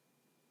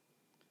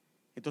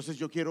 Entonces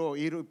yo quiero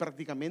ir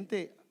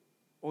prácticamente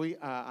hoy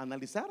a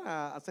analizar,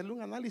 a hacerle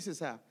un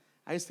análisis a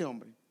este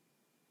hombre.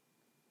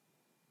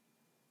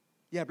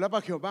 Y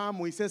hablaba Jehová a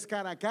Moisés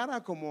cara a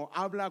cara, como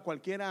habla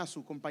cualquiera a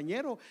su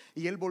compañero,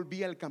 y él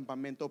volvía al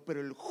campamento.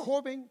 Pero el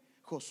joven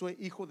Josué,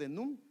 hijo de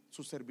Nun,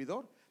 su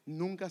servidor,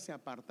 nunca se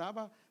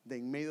apartaba de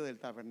en medio del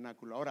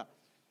tabernáculo. Ahora,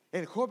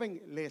 el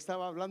joven le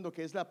estaba hablando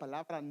que es la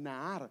palabra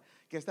Nahar,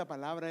 que esta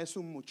palabra es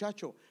un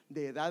muchacho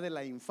de edad de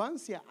la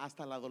infancia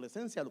hasta la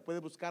adolescencia. Lo puede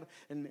buscar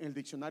en el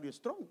diccionario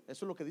Strong.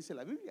 Eso es lo que dice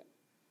la Biblia.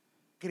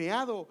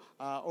 Creado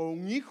o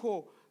un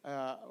hijo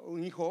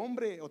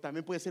hombre, o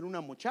también puede ser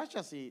una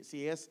muchacha si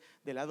es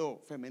del lado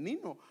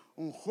femenino,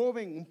 un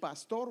joven, un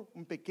pastor,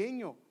 un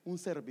pequeño, un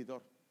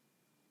servidor.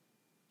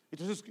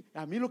 Entonces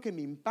a mí lo que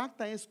me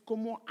impacta es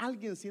cómo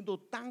alguien siendo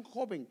tan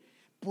joven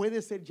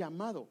puede ser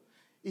llamado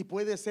y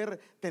puede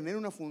tener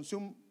una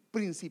función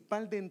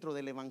principal dentro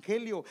del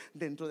evangelio,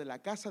 dentro de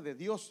la casa de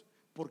Dios,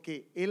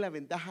 porque él, la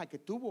ventaja que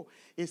tuvo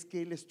es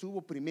que él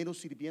estuvo primero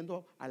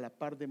sirviendo a la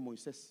par de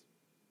Moisés.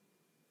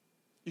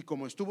 Y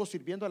como estuvo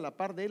sirviendo a la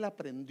par de él,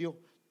 aprendió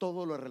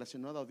todo lo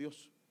relacionado a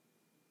Dios.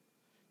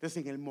 Entonces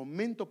en el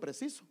momento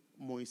preciso,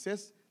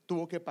 Moisés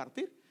tuvo que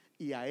partir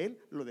y a él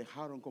lo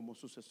dejaron como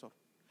sucesor.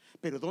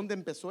 Pero ¿dónde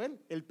empezó él?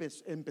 Él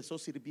empezó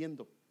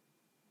sirviendo.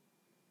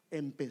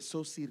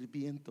 Empezó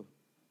sirviendo.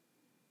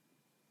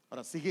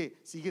 Ahora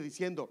sigue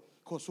diciendo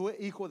Josué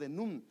hijo de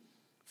Nun.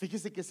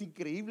 Fíjese que es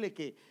increíble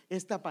que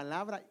esta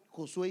palabra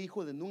Josué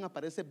hijo de Nun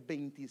aparece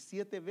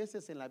 27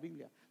 veces en la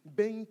Biblia.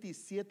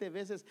 27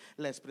 veces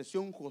la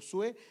expresión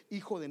Josué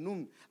hijo de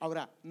Nun.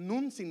 Ahora,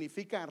 Nun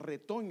significa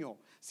retoño,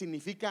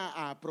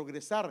 significa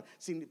progresar,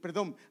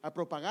 a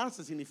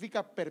propagarse,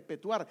 significa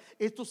perpetuar.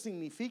 Esto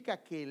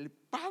significa que el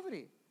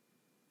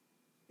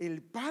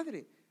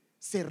padre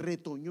se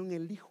retoñó en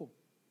el hijo.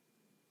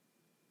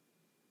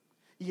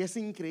 Y es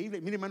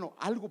increíble. Mire, hermano,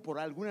 algo por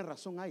alguna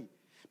razón hay.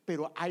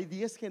 Pero hay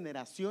 10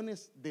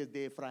 generaciones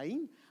desde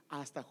Efraín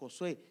hasta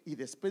Josué. Y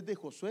después de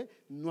Josué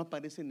no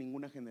aparece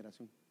ninguna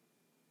generación,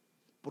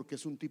 porque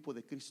es un tipo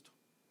de Cristo.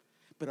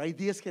 Pero hay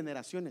 10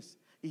 generaciones.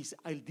 Y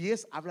el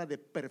 10 habla de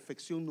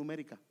perfección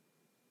numérica.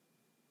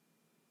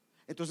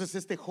 Entonces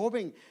este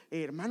joven,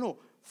 hermano,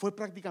 fue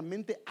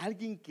prácticamente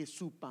alguien que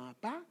su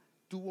papá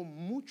tuvo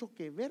mucho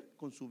que ver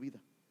con su vida.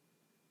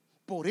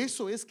 Por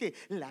eso es que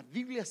la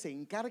Biblia se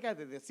encarga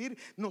de decir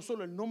no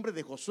solo el nombre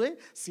de Josué,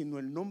 sino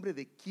el nombre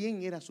de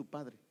quién era su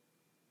padre.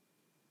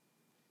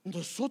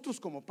 Nosotros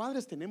como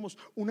padres tenemos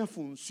una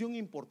función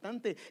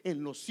importante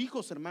en los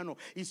hijos, hermano.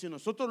 Y si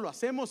nosotros lo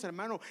hacemos,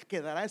 hermano,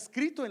 quedará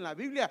escrito en la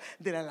Biblia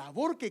de la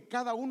labor que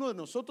cada uno de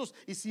nosotros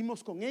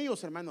hicimos con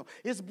ellos, hermano.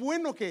 Es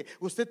bueno que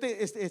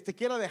usted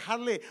quiera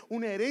dejarle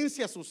una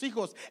herencia a sus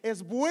hijos.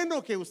 Es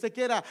bueno que usted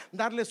quiera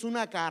darles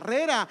una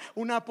carrera,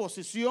 una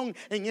posición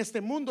en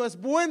este mundo. Es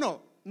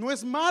bueno, no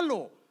es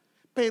malo.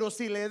 Pero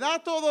si le da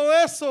todo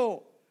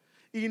eso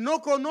y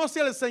no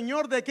conoce al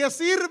Señor, ¿de qué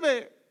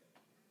sirve?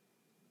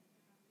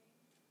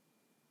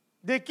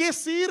 ¿De qué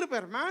sirve,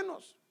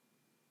 hermanos?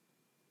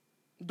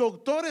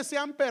 Doctores se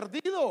han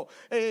perdido,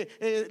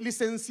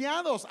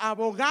 licenciados,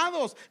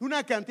 abogados,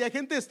 una cantidad de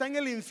gente está en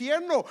el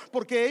infierno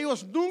porque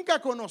ellos nunca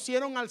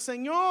conocieron al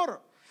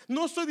Señor.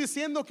 No estoy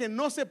diciendo que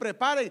no se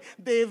preparen.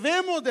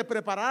 Debemos de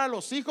preparar a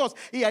los hijos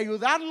y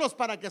ayudarlos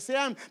para que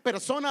sean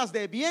personas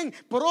de bien,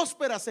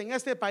 prósperas en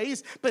este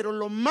país. Pero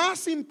lo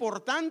más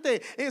importante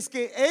es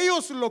que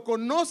ellos lo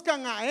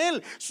conozcan a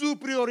Él. Su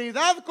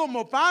prioridad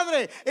como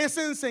padre es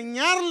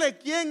enseñarle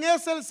quién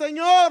es el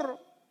Señor.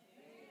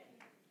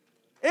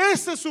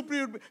 Esa es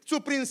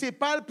su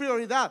principal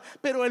prioridad.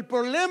 Pero el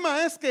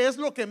problema es que es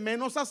lo que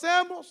menos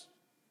hacemos.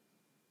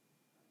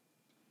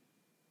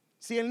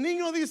 Si el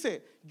niño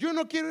dice, yo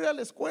no quiero ir a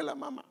la escuela,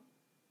 mamá,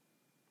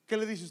 ¿qué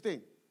le dice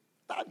usted?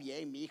 Está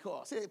bien, mi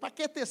hijo, ¿para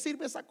qué te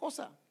sirve esa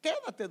cosa?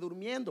 Quédate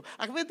durmiendo,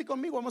 vente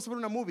conmigo, vamos a ver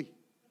una movie.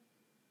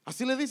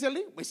 Así le dice al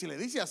niño. Pues si le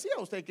dice así, a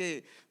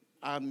usted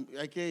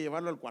hay que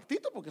llevarlo al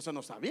cuartito, porque eso no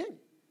está bien.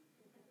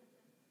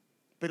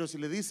 Pero si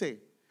le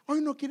dice,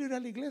 hoy no quiero ir a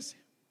la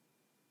iglesia,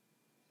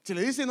 si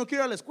le dice no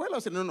quiero ir a la escuela,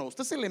 dice, no,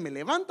 usted se me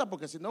levanta,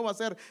 porque si no va a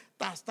ser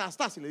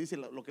si le dice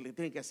lo que le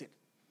tiene que hacer.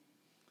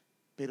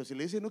 Pero si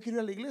le dice no quiero ir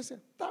a la iglesia,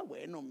 está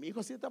bueno, mi hijo,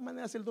 así de esta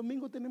manera, si el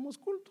domingo tenemos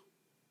culto.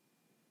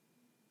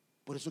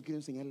 Por eso quiero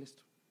enseñarle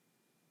esto.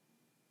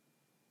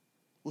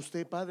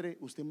 Usted padre,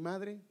 usted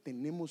madre,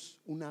 tenemos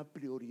una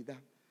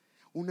prioridad,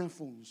 una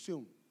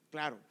función.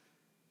 Claro,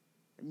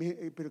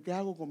 pero ¿qué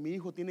hago con mi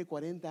hijo? Tiene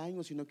 40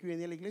 años y no quiere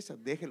venir a la iglesia.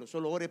 Déjelo,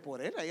 solo ore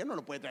por él. Ella no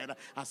lo puede traer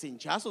a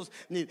cinchazos,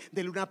 ni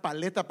dele una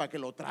paleta para que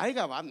lo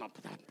traiga, ¿va? No,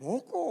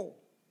 tampoco.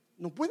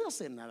 No puede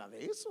hacer nada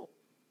de eso.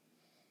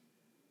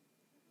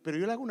 Pero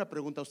yo le hago una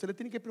pregunta. ¿Usted le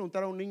tiene que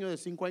preguntar a un niño de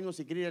 5 años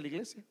si quiere ir a la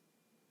iglesia?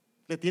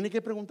 ¿Le tiene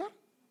que preguntar?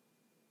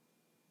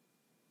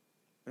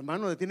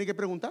 Hermano, ¿le tiene que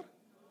preguntar?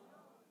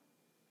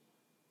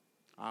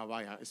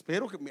 Vaya,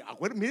 espero que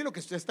mire lo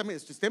que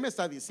usted me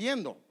está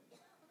diciendo.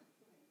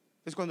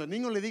 Es cuando el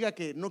niño le diga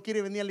que no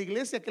quiere venir a la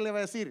iglesia, ¿qué le va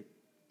a decir?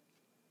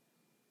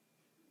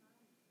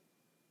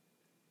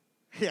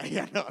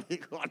 Ya no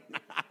digo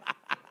nada.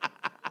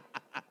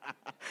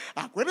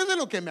 Acuérdense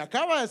lo que me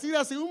acaba de decir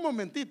hace un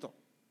momentito.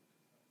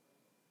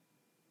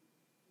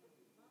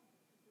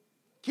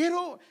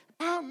 Quiero,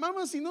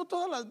 mamá, si no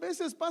todas las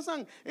veces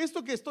pasan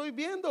esto que estoy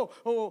viendo.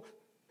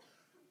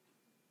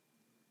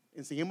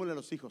 Enseñémosle a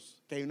los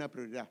hijos que hay una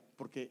prioridad,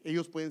 porque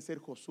ellos pueden ser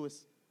Josué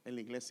en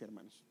la iglesia,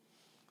 hermanos.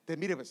 Entonces,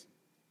 mire, pues,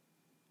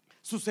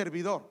 su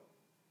servidor,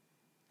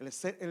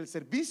 el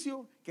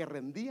servicio que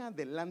rendía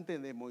delante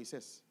de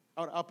Moisés.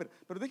 Ahora,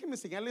 pero déjenme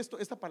enseñarle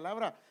esta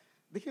palabra.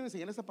 Déjenme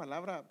enseñarle esta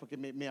palabra, porque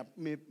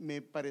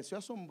me pareció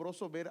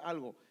asombroso ver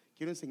algo.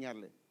 Quiero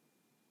enseñarle.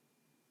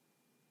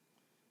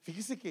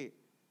 Fíjese que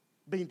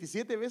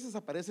 27 veces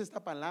aparece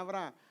esta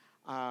palabra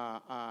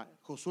a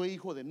Josué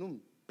hijo de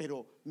Nun.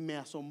 Pero me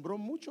asombró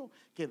mucho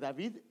que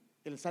David,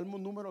 el Salmo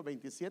número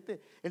 27,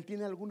 él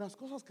tiene algunas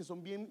cosas que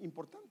son bien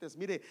importantes.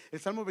 Mire, el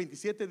Salmo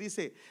 27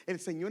 dice: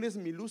 el Señor es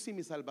mi luz y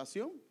mi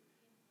salvación,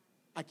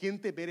 ¿a quién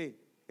temeré?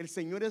 El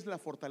Señor es la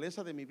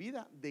fortaleza de mi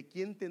vida, ¿de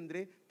quién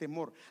tendré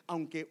temor?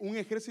 Aunque un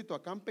ejército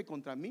acampe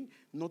contra mí,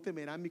 no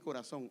temerá mi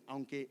corazón.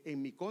 Aunque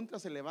en mi contra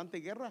se levante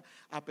guerra,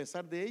 a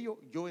pesar de ello,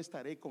 yo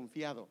estaré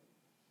confiado.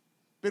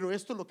 Pero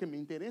esto es lo que me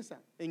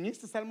interesa. En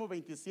este Salmo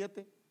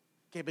 27,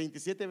 que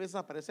 27 veces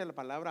aparece la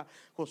palabra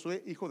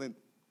Josué hijo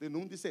de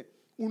Nun dice: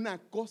 una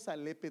cosa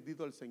le he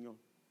pedido al Señor,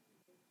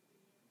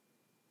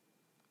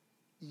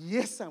 y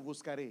esa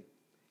buscaré,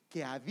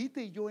 que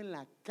habite yo en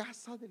la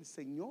casa del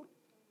Señor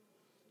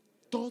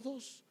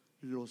todos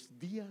los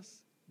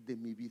días de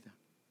mi vida,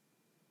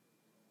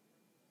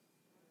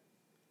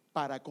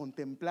 para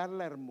contemplar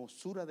la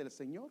hermosura del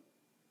Señor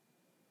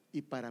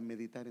y para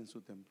meditar en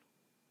su templo.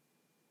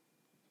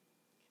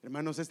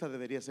 Hermanos, esta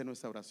debería ser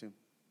nuestra oración.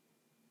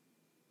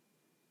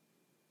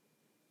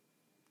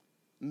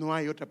 No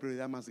hay otra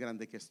prioridad más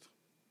grande que esto.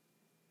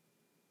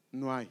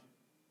 No hay,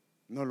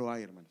 no lo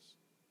hay, hermanos.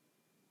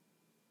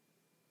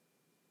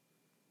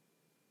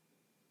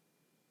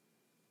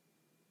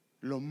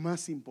 Lo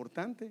más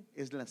importante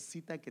es la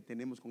cita que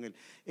tenemos con Él.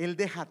 Él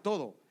deja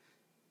todo,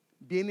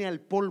 viene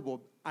al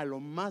polvo, a lo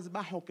más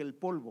bajo que el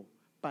polvo,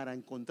 para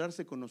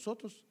encontrarse con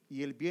nosotros.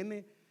 Y Él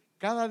viene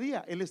cada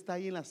día. Él está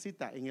ahí en la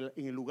cita, en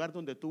el lugar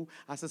donde tú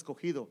has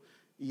escogido.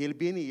 Y Él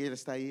viene y Él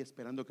está ahí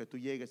esperando que tú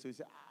llegues. Y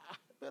dice: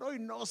 pero hoy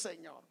no,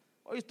 Señor,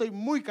 hoy estoy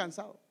muy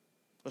cansado,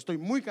 estoy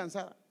muy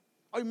cansada.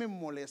 Hoy me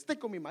molesté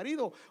con mi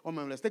marido, o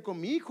me molesté con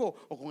mi hijo,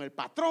 o con el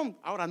patrón.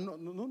 Ahora no.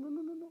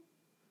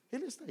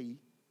 Él está ahí.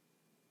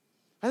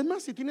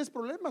 Además, si tienes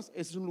problemas,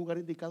 ese es un lugar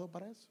indicado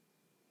para eso.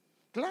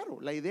 Claro,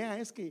 la idea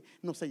es que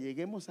nos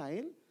alleguemos a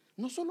Él,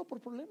 no solo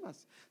por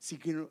problemas,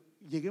 sino que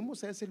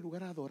lleguemos a ese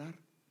lugar a adorar,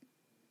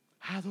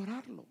 a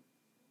adorarlo.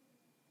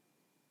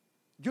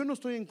 Yo no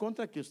estoy en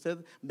contra que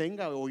usted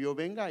venga o yo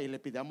venga y le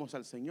pidamos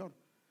al Señor,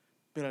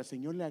 pero al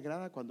Señor le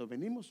agrada cuando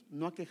venimos,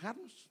 no a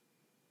quejarnos,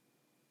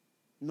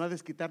 no a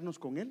desquitarnos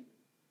con Él,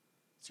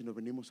 sino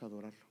venimos a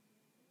adorarlo,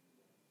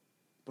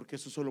 porque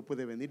eso solo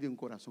puede venir de un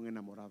corazón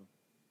enamorado.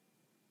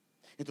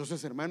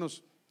 Entonces,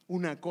 hermanos,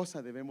 una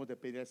cosa debemos de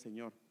pedir al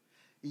Señor,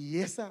 y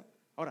esa,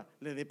 ahora,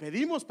 le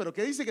pedimos, pero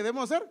 ¿qué dice que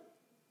debemos hacer?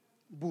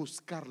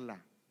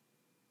 Buscarla.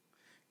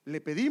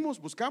 Le pedimos,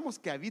 buscamos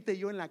que habite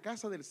yo en la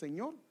casa del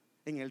Señor,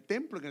 en el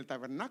templo, en el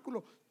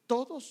tabernáculo,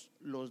 todos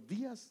los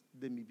días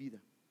de mi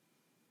vida,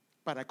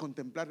 para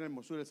contemplar la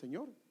hermosura del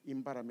Señor y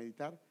para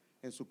meditar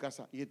en su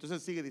casa. Y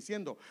entonces sigue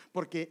diciendo: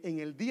 porque en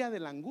el día de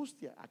la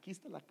angustia, aquí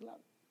está la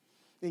clave,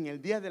 en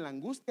el día de la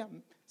angustia,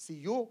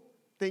 si yo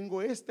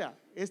tengo esta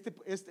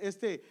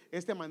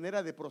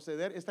manera de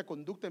proceder, esta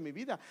conducta en mi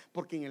vida,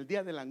 porque en el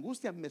día de la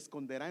angustia me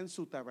esconderá en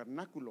su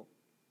tabernáculo,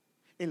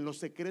 en los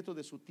secretos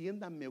de su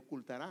tienda me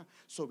ocultará,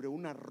 sobre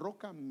una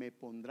roca me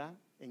pondrá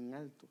en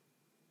alto.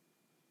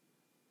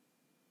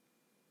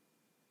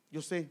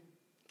 Yo sé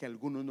que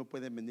algunos no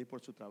pueden venir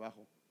por su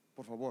trabajo.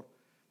 Por favor,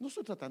 no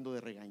estoy tratando de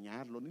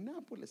regañarlo ni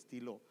nada por el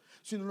estilo,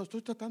 sino lo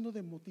estoy tratando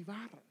de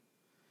motivar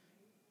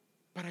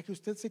para que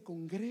usted se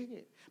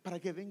congregue, para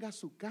que venga a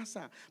su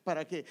casa,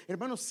 para que,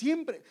 hermano,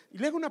 siempre. Y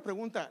le hago una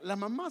pregunta: la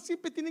mamá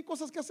siempre tiene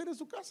cosas que hacer en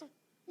su casa,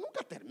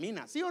 nunca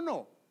termina, ¿sí o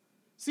no?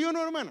 ¿Sí o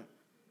no, hermana?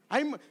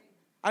 Hay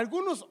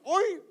algunos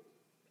hoy,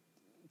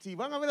 si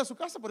van a ver a su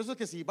casa, por eso es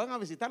que si van a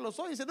visitarlos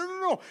hoy, dicen: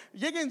 no,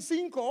 lleguen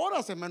 5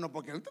 horas, hermano,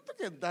 porque ahorita tengo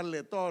que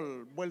darle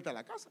toda vuelta a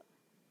la casa.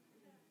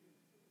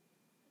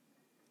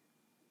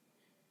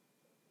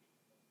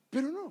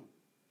 Pero no,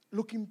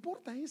 lo que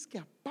importa es que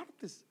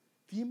apartes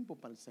tiempo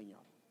para el Señor.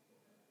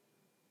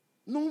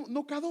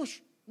 No kadosh,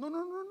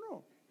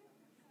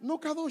 no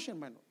kadosh,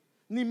 hermano,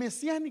 ni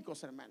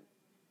mesiánicos, hermano,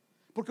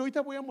 porque ahorita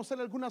voy a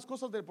mostrar algunas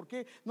cosas de por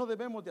qué no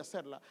debemos de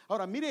hacerla.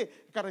 Ahora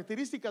mire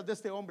características de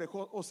este hombre.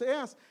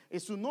 Oseas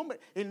es su nombre.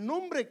 El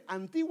nombre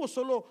antiguo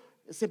solo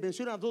se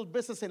menciona 2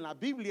 veces en la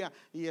Biblia,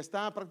 y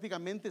está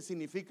prácticamente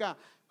significa,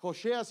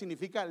 Joshea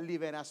significa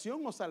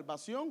liberación o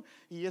salvación,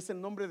 y es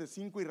el nombre de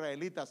 5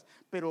 israelitas.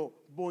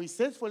 Pero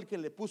Moisés fue el que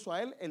le puso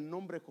a él el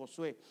nombre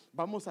Josué.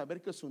 Vamos a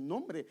ver que su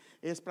nombre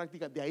es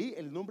prácticamente, de ahí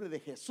el nombre de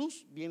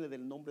Jesús viene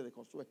del nombre de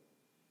Josué.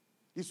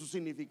 Y su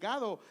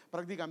significado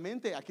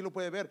prácticamente, aquí lo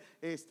puede ver,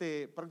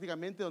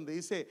 prácticamente donde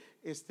dice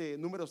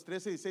Números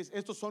 13 y 16: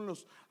 estos son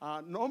los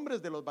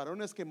nombres de los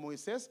varones que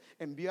Moisés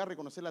envió a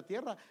reconocer la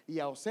tierra. Y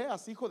a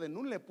Oseas, hijo de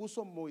Nun, le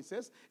puso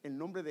Moisés el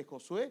nombre de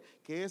Josué,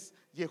 que es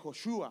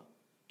Yehoshua,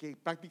 que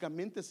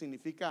prácticamente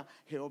significa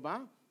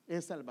Jehová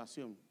es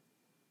salvación.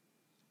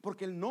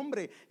 Porque el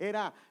nombre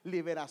era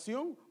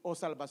liberación o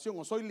salvación,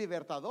 o soy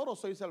libertador o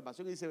soy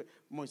salvación. Y dice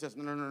Moisés: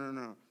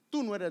 no,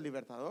 tú no eres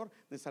libertador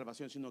de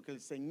salvación, sino que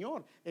el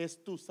Señor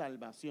es tu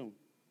salvación.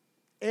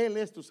 Él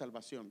es tu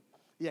salvación.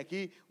 Y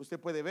aquí usted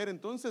puede ver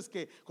entonces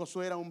que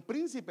Josué era un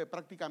príncipe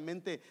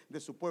prácticamente de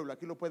su pueblo.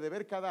 Aquí lo puede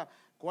ver, cada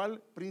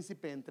cual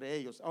príncipe entre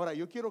ellos. Ahora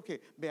yo quiero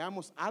que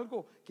veamos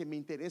algo que me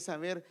interesa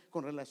ver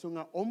con relación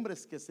a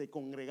hombres que se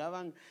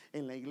congregaban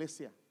en la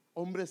iglesia,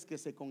 hombres que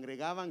se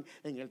congregaban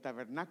en el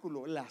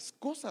tabernáculo, las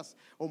cosas,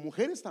 o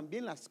mujeres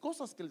también, las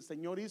cosas que el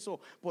Señor hizo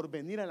por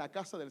venir a la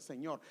casa del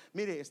Señor.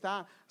 Mire,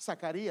 está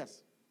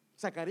Zacarías.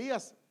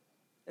 Zacarías,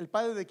 ¿el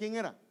padre de quién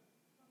era?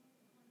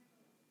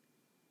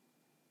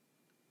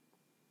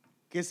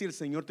 ¿Qué si el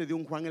Señor te dio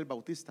un Juan el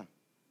Bautista?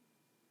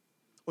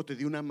 O te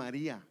dio una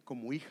María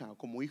como hija o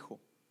como hijo.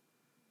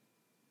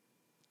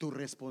 Tu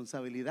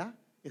responsabilidad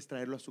es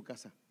traerlo a su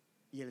casa,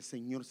 y el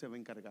Señor se va a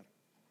encargar.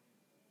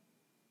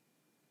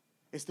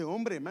 Este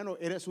hombre, hermano,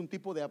 es un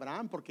tipo de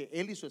Abraham, porque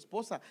él y su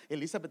esposa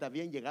Elizabeth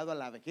habían llegado a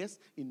la vejez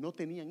y no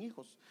tenían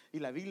hijos. Y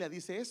la Biblia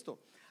dice esto: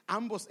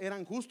 ambos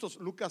eran justos.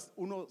 Lucas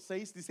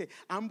 1:6 dice: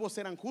 ambos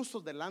eran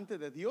justos delante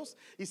de Dios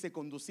y se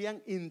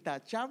conducían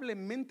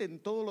intachablemente en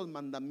todos los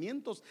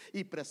mandamientos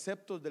y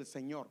preceptos del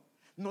Señor.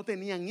 No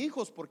tenían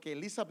hijos porque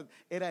Elizabeth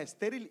era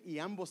estéril y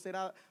ambos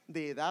eran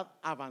de edad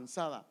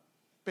avanzada.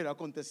 Pero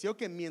aconteció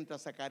que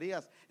mientras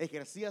Zacarías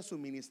ejercía su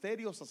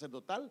ministerio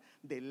sacerdotal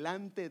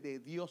delante de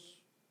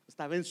Dios,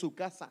 estaba en su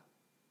casa,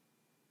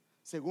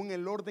 según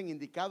el orden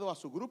indicado a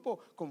su grupo,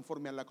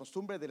 conforme a la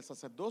costumbre del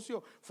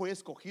sacerdocio, fue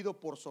escogido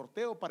por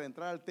sorteo para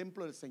entrar al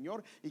templo del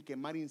Señor y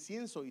quemar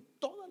incienso. Y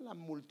toda la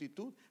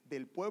multitud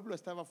del pueblo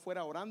estaba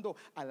fuera orando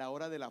a la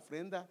hora de la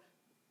ofrenda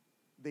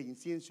de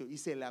incienso, y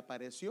se le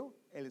apareció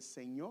el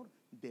Señor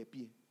de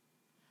pie.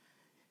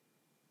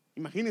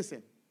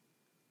 Imagínense,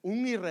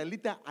 un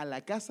israelita a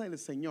la casa del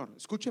Señor.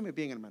 Escúcheme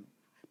bien, hermano.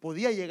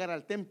 Podía llegar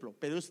al templo,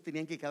 pero ellos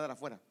tenían que quedar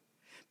afuera.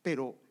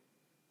 Pero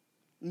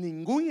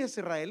ningún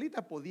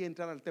israelita podía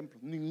entrar al templo,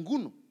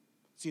 ninguno,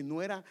 si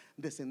no era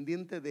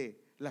descendiente de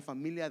la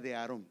familia de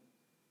Aarón.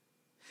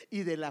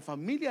 Y de la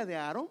familia de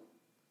Aarón,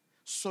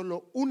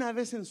 solo una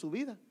vez en su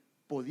vida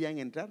podían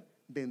entrar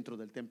dentro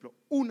del templo,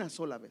 una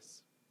sola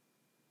vez.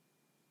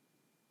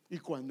 Y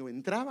cuando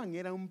entraban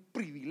era un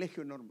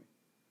privilegio enorme.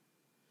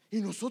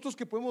 Y nosotros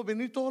que podemos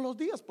venir todos los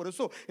días. Por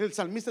eso el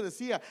salmista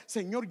decía: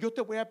 Señor, yo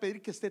te voy a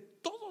pedir que esté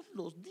todos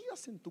los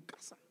días en tu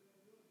casa.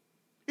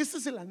 Ese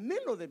es el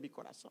anhelo de mi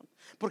corazón.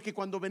 Porque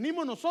cuando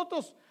venimos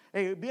nosotros,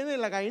 viene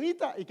la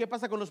gallinita, ¿y qué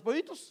pasa con los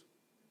pollitos?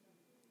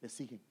 Le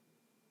siguen.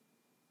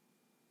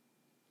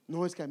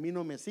 No, es que a mí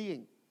no me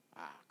siguen.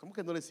 ¿Cómo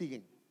que no le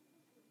siguen?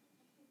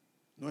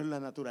 No es la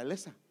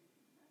naturaleza.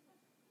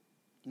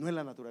 No es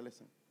la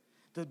naturaleza.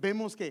 Entonces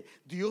vemos que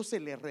Dios se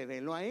le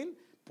reveló a él.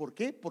 ¿Por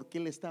qué? Porque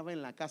él estaba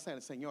en la casa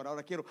del Señor.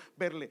 Ahora quiero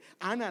verle.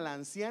 Ana, la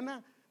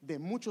anciana de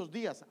muchos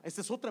días.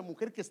 Esta es otra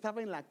mujer que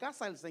estaba en la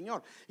casa del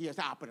Señor. Y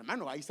está, pero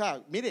hermano, ahí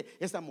está. Mire,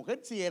 esta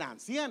mujer sí era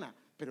anciana.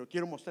 Pero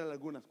quiero mostrarle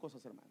algunas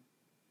cosas, hermano.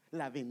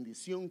 La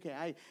bendición que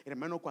hay,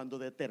 hermano, cuando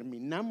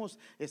determinamos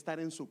estar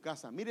en su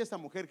casa. Mire esta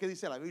mujer que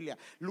dice la Biblia.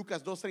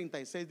 Lucas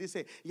 2:36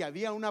 dice: y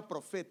había una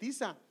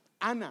profetisa,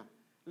 Ana.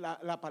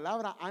 La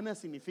palabra Ana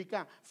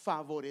significa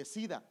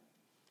favorecida,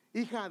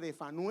 hija de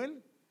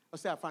Fanuel. O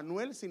sea,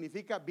 Fanuel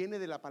viene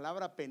de la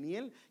palabra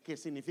Peniel, que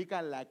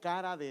significa la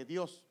cara de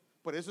Dios.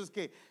 Por eso es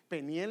que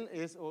Peniel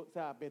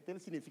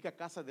Betel significa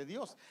casa de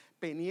Dios.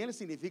 Peniel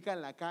significa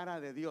la cara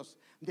de Dios.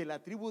 De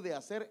la tribu de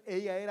Aser,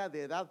 ella era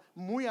de edad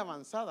muy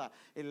avanzada.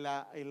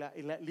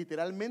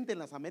 Literalmente en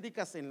las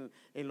Américas, en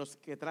los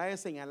que trae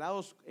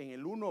señalados en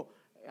el 1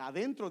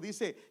 adentro,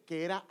 dice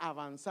que era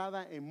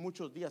avanzada en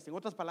muchos días. En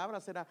otras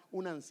palabras, era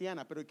una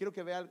anciana. Pero quiero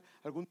que vean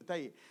algún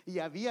detalle. Y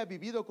había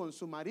vivido con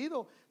su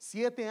marido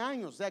 7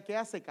 años. O sea que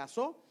ella se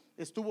casó,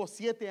 estuvo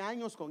 7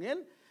 años con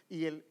él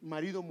y el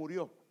marido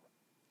murió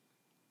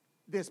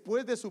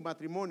después de su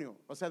matrimonio,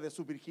 o sea, de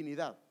su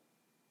virginidad.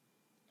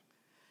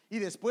 Y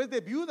después de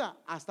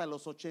viuda, hasta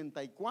los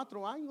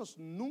 84 años,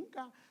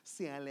 nunca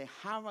se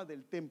alejaba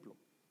del templo.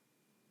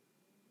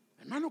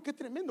 Hermano, qué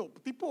tremendo.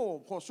 Tipo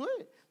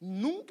Josué,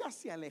 nunca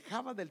se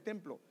alejaba del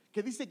templo.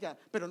 Que dice que,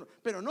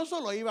 pero no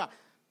solo iba: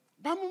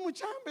 vamos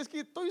muchachos, es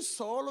que estoy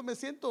solo, me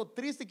siento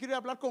triste, quiero ir a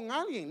hablar con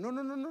alguien.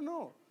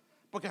 No.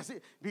 Porque así,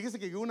 fíjese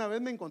que yo una vez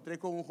me encontré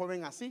con un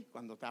joven así,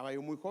 cuando estaba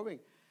yo muy joven.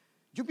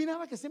 Yo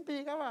miraba que siempre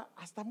llegaba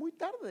hasta muy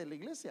tarde de la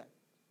iglesia.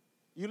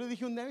 Y yo le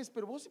dije una vez: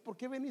 pero vos, ¿y por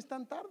qué venís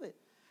tan tarde?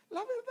 La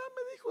verdad,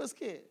 me dijo, es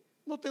que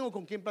no tengo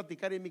con quién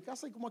platicar en mi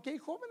casa. Y como aquí hay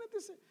jóvenes,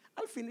 dice,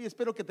 al fin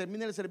espero que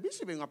termine el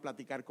servicio y vengo a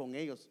platicar con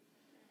ellos.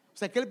 O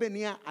sea que él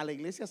venía a la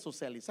iglesia a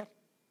socializar.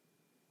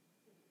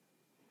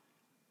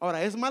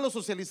 Ahora, ¿es malo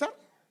socializar?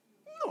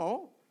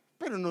 No,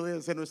 pero no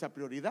debe ser nuestra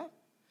prioridad.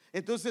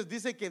 Entonces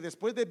dice que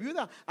después de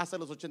viuda, hasta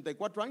los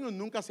 84 años,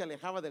 nunca se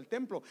alejaba del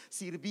templo,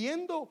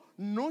 sirviendo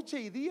noche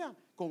y día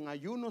con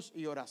ayunos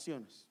y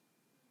oraciones.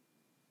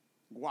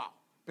 Wow.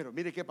 Pero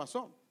mire qué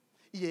pasó.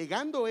 Y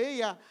llegando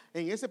ella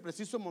en ese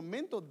preciso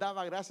momento,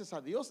 daba gracias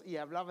a Dios y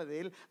hablaba de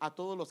él a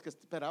todos los que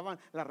esperaban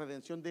la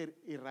redención de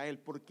Israel,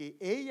 porque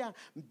ella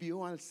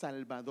vio al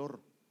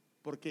Salvador.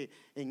 Porque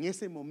en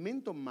ese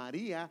momento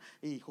María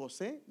y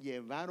José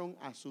llevaron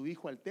a su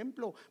hijo al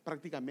templo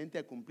prácticamente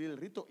a cumplir el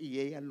rito, y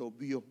ella lo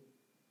vio. O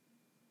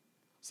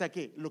sea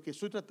que lo que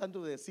estoy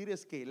tratando de decir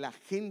es que la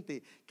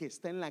gente que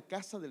está en la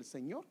casa del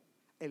Señor,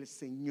 el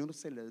Señor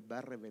se les va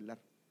a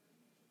revelar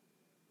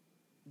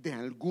de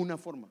alguna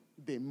forma,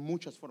 de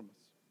muchas formas.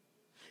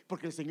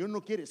 Porque el Señor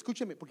no quiere,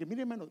 escúcheme, porque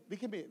mire hermano,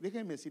 déjeme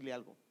decirle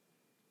algo.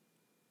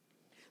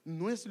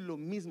 No es lo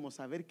mismo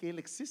saber que Él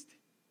existe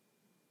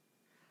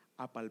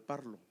a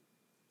palparlo,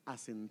 a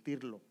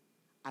sentirlo,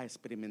 a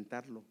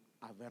experimentarlo,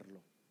 a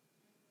verlo.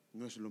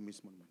 No es lo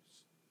mismo,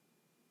 hermanos.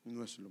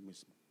 No es lo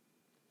mismo.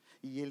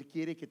 Y Él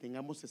quiere que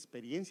tengamos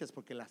experiencias,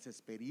 porque las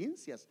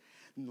experiencias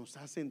nos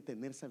hacen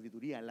tener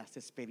sabiduría. Las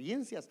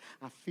experiencias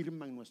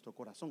afirman nuestro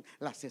corazón.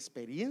 Las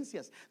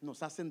experiencias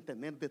nos hacen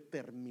tener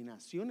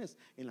determinaciones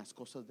en las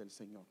cosas del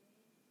Señor.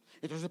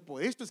 Entonces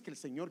por esto es que el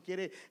Señor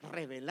quiere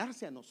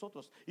revelarse a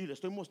nosotros, y le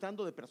estoy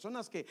mostrando de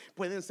personas que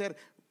pueden ser.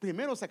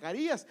 Primero,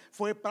 Zacarías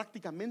fue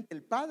prácticamente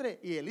el padre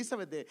y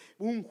Elizabeth de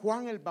un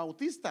Juan el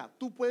Bautista.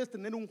 Tú puedes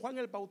tener un Juan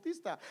el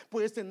Bautista,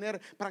 puedes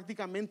tener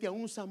prácticamente a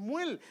un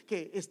Samuel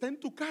que está en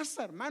tu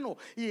casa, hermano,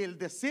 y el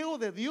deseo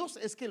de Dios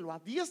es que lo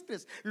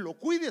adiestres, lo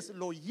cuides,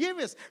 lo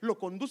lleves, lo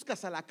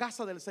conduzcas a la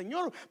casa del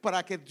Señor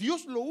para que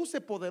Dios lo use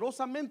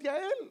poderosamente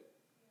a él.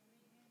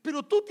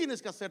 Pero tú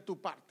tienes que hacer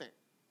tu parte.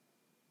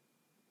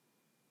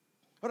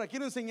 Ahora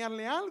quiero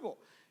enseñarle algo.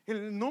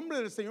 El nombre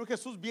del Señor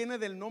Jesús viene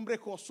del nombre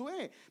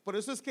Josué. Por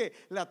eso es que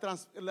la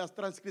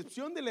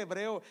transcripción del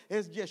hebreo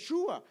es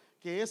Yeshua,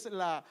 que es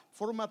la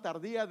forma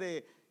tardía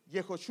de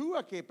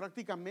Yehoshua, que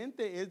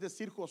prácticamente es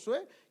decir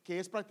Josué, que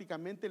es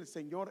prácticamente el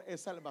Señor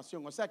es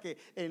salvación. O sea que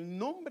el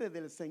nombre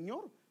del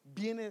Señor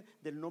viene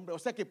del nombre. O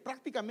sea que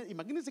prácticamente,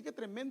 imagínense qué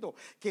tremendo,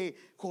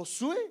 que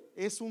Josué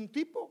es un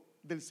tipo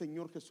del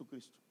Señor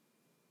Jesucristo.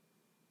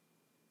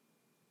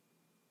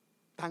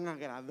 Tan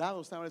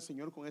agradado estaba el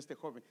Señor con este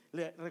joven.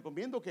 Le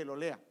recomiendo que lo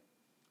lea.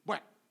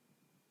 Bueno,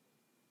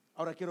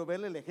 ahora quiero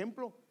verle el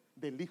ejemplo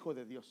del Hijo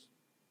de Dios.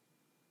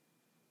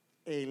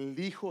 El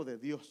Hijo de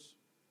Dios.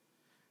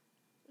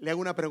 Le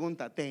hago una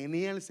pregunta: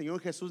 ¿tenía el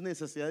Señor Jesús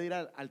necesidad de ir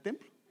al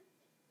templo?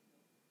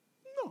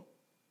 No.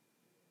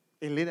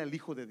 Él era el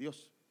Hijo de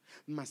Dios.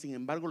 Mas sin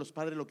embargo los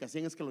padres lo que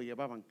hacían es que lo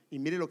llevaban. Y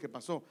mire lo que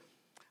pasó.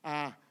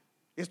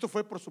 Esto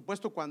fue por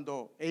supuesto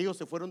cuando ellos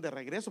se fueron de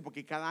regreso,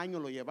 porque cada año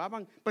lo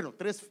llevaban, bueno,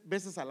 3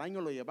 veces al año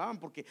lo llevaban,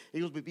 porque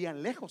ellos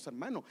vivían lejos,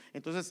 hermano.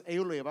 Entonces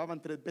ellos lo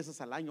llevaban 3 veces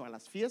al año a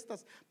las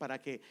fiestas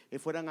para que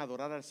fueran a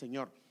adorar al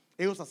Señor.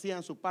 Ellos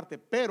hacían su parte,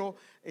 pero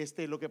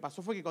lo que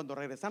pasó fue que cuando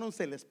regresaron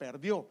se les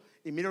perdió.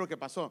 Y mire lo que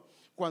pasó: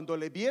 cuando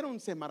le vieron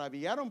se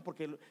maravillaron,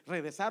 porque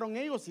regresaron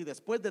ellos y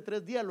después de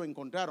 3 días lo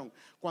encontraron.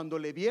 Cuando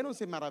le vieron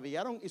se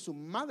maravillaron, y su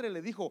madre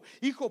le dijo: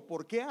 hijo,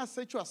 ¿por qué has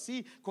hecho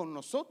así con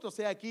nosotros?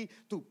 He aquí,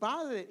 tu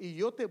padre y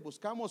yo te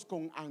buscamos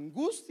con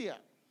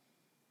angustia.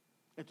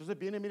 Entonces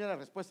mira la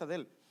respuesta de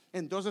él.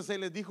 Entonces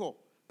él les dijo: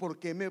 ¿por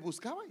qué me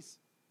buscabais?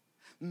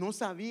 ¿No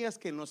sabías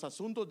que en los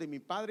asuntos de mi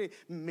padre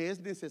me es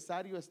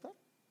necesario estar?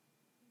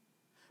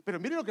 Pero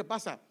mire lo que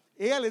pasa.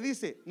 Ella le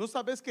dice: ¿no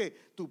sabes que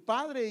tu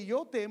padre y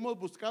yo te hemos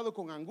buscado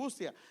con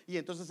angustia? Y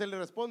entonces él le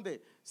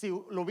responde, si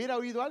lo hubiera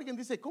oído alguien,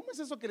 dice: ¿cómo es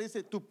eso que le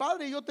dice tu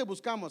padre y yo te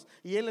buscamos?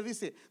 Y él le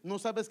dice: ¿no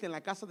sabes que en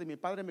la casa de mi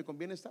padre me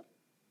conviene estar?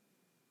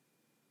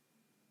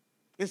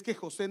 Es que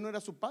José no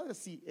era su padre,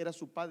 sí, era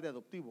su padre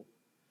adoptivo,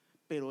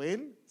 pero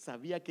él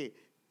sabía que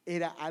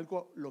era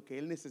algo, lo que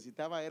él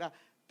necesitaba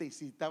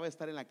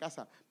estar en la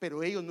casa,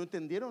 pero ellos no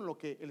entendieron lo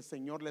que el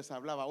Señor les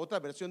hablaba. Otra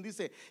versión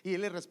dice: y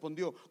él le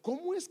respondió: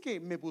 ¿cómo es que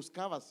me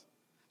buscabas?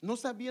 ¿No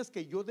sabías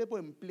que yo debo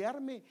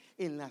emplearme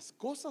en las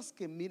cosas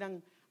que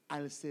miran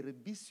al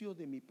servicio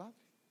de mi Padre?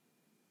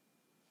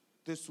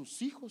 Entonces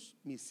sus hijos,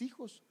 mis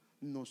hijos,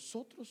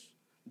 nosotros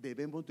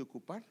debemos de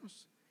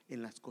ocuparnos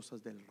en las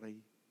cosas del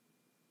Rey.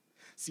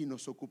 Si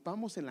nos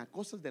ocupamos en las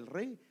cosas del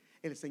Rey,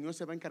 el Señor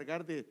se va a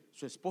encargar de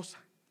su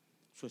esposa,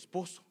 su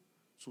esposo,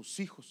 sus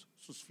hijos,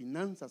 sus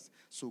finanzas,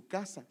 su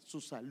casa,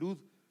 su salud.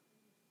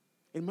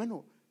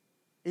 Hermano,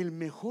 el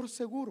mejor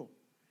seguro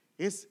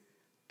es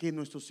que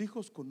nuestros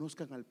hijos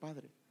conozcan al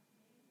Padre.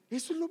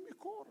 Eso es lo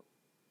mejor.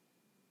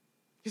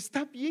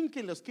 Está bien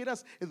que los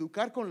quieras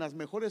educar con las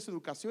mejores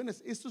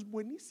educaciones, esto es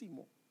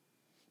buenísimo,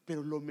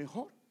 pero lo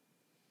mejor,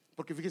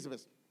 porque fíjese,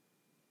 ¿ves?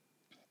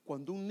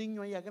 Cuando un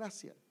niño haya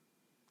gracia,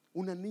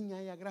 una niña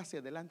haya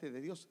gracia delante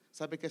de Dios,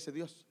 ¿sabe qué hace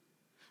Dios?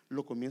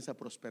 Lo comienza a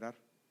prosperar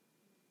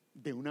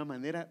de una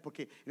manera,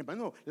 porque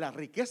hermano, la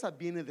riqueza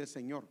viene del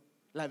Señor,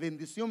 la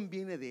bendición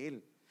viene de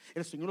Él.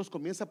 El Señor los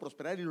comienza a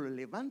prosperar y los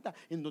levanta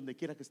en donde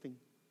quiera que estén,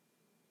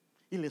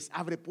 y les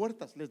abre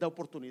puertas, les da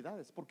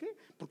oportunidades. ¿Por qué?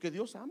 Porque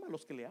Dios ama a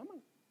los que le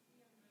aman.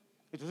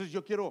 Entonces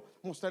yo quiero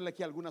mostrarle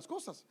aquí algunas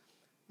cosas.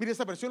 Mire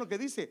esta versión lo que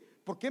dice: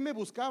 ¿por qué me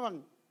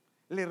buscaban?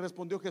 Le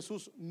respondió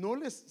Jesús: ¿no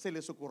se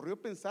les ocurrió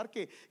pensar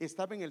que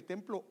estaba en el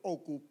templo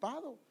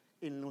ocupado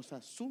en los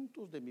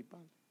asuntos de mi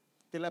Padre?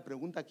 Entonces la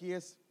pregunta aquí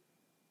es: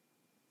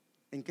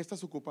 ¿en qué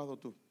estás ocupado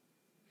tú?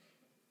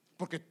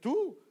 Porque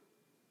tú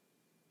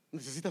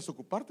necesitas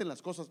ocuparte en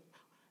las cosas.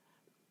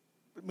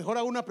 Mejor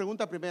hago una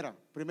pregunta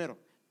primero: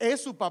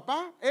 ¿es su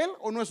papá él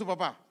o no es su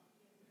papá?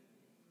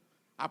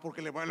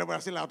 Porque le voy a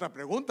hacer la otra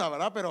pregunta,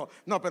 ¿verdad? Pero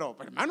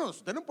hermanos,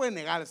 usted no puede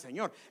negar al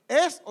Señor.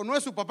 ¿Es o no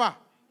es su papá?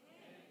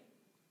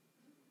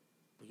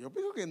 Pues yo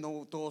pienso que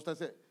no, todo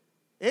está.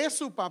 ¿Es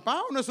su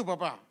papá o no es su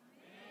papá?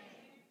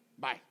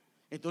 Vale.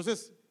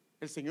 Entonces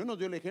el Señor nos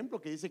dio el ejemplo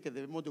que dice que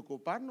debemos de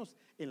ocuparnos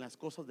en las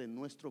cosas de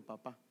nuestro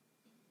papá.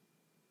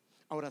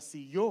 Ahora,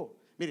 si yo,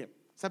 mire,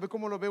 ¿sabe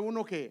cómo lo ve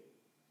uno que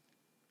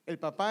el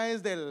papá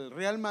es del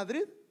Real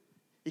Madrid?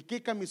 ¿Y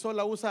qué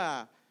camisola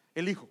usa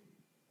el hijo?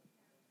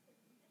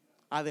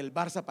 Del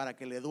Barça, para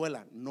que le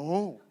duela.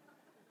 No,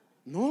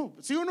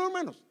 ¿sí o no,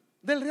 hermanos?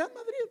 Del Real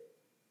Madrid.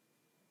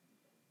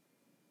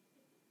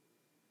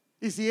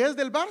 Y si es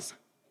del Barça,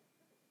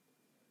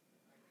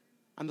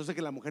 a no ser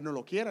que la mujer no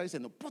lo quiera, dice: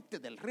 no, ponte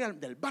del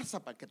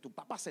Barça para que tu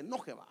papá se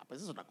enoje, va.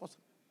 Pues eso es una cosa.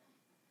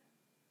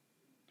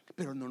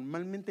 Pero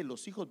normalmente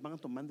los hijos van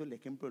tomando el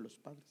ejemplo de los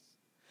padres.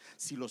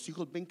 Si los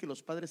hijos ven que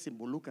los padres se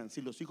involucran,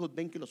 si los hijos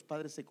ven que los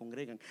padres se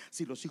congregan,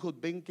 si los hijos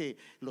ven que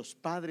los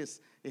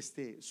padres,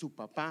 su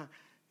papá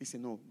dice,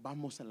 no,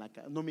 vamos a la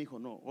casa. No, mi hijo,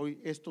 no, hoy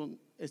esto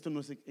no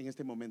es en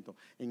este momento.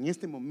 En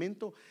este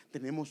momento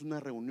tenemos una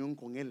reunión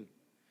con él.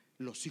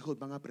 Los hijos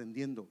van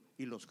aprendiendo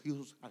y los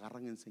hijos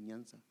agarran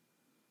enseñanza.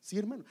 Sí,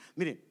 hermano.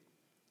 Mire,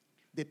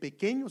 de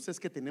pequeños es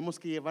que tenemos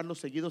que llevarlos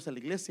seguidos a la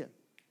iglesia.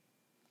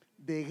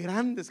 De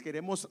grandes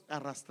queremos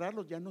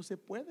arrastrarlos. Ya no se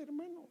puede,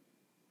 hermano.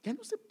 Ya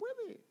no se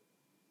puede.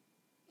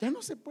 Ya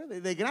no se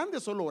puede. De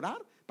grandes solo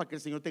orar para que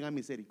el Señor tenga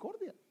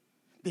misericordia.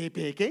 De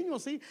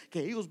pequeños sí, que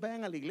ellos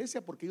vayan a la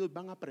iglesia porque ellos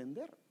van a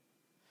aprender.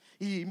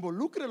 Y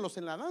involúcrelos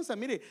en la danza.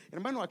 Mire,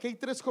 hermano, aquí hay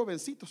 3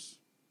 jovencitos.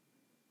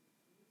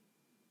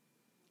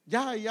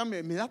 Ya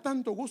me da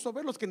tanto gusto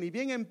verlos que ni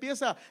bien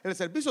empieza el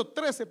servicio,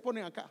 3 se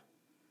ponen acá.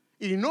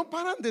 Y no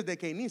paran desde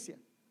que inicia.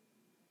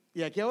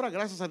 Y aquí ahora,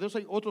 gracias a Dios,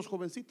 hay otros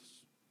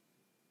jovencitos.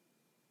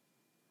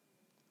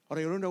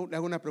 Ahora yo le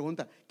hago una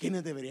pregunta: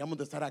 ¿quiénes deberíamos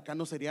de estar acá?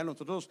 ¿No serían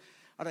nosotros?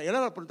 Ahora yo le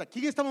hago la pregunta: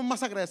 ¿quién estamos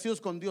más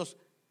agradecidos con Dios?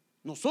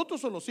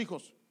 ¿Nosotros o los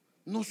hijos?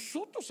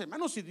 Nosotros,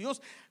 hermanos. Si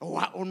Dios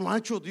o no ha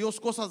hecho Dios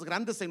cosas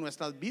grandes en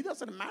nuestras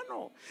vidas,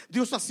 hermano.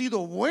 Dios ha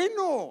sido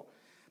bueno.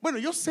 Bueno,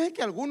 yo sé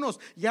que algunos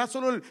ya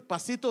solo el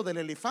pasito del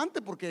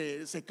elefante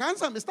porque se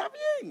cansan, está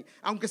bien,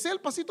 aunque sea el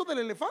pasito del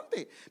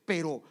elefante,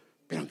 pero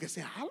aunque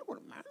sea algo,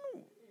 hermano.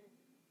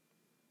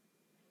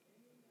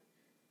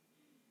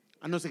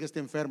 A no ser que esté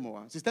enfermo,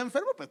 ¿va? Si está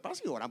enfermo, pues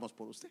pasa y oramos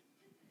por usted.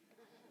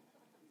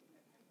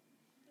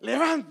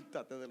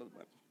 Levántate de los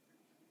muertos.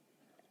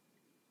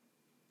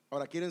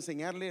 Ahora quiero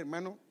enseñarle,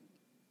 hermano.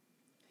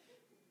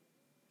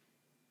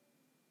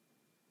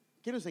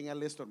 Quiero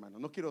enseñarle esto, hermano.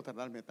 No quiero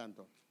tardarme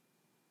tanto.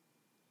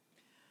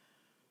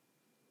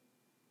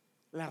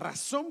 La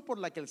razón por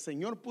la que el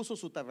Señor puso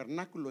su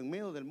tabernáculo en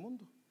medio del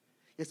mundo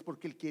es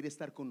porque Él quiere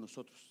estar con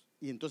nosotros.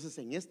 Y entonces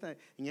en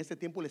este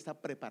tiempo le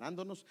está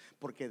preparándonos,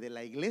 porque de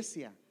la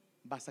iglesia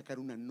va a sacar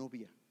una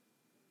novia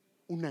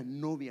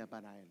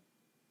para Él.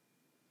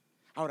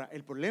 Ahora,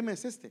 el problema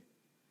es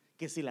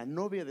que si la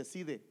novia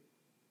decide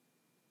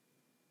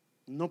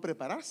no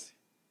prepararse,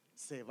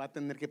 se va a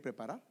tener que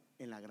preparar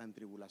en la gran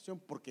tribulación,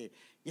 porque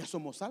ya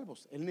somos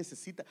salvos. Él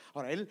necesita,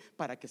 ahora Él,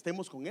 para que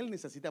estemos con Él,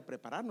 necesita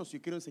prepararnos.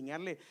 Yo quiero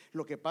enseñarle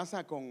lo que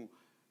pasa con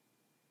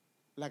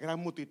la gran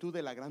multitud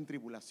de la gran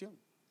tribulación.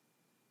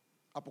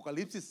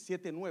 Apocalipsis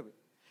 7:9.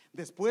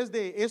 Después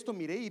de esto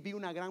miré y vi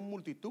una gran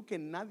multitud que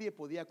nadie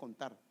podía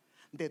contar,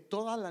 de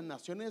todas las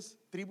naciones,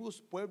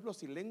 tribus,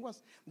 pueblos y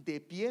lenguas,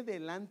 de pie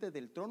delante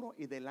del trono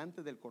y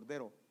delante del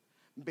Cordero,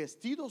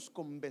 vestidos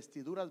con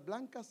vestiduras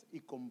blancas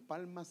y con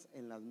palmas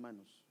en las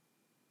manos.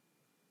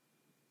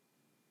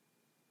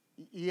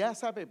 Y ya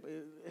sabe,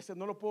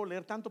 no lo puedo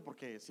leer tanto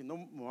porque si no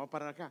me va a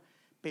parar acá.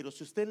 Pero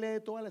si usted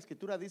lee toda la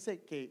escritura,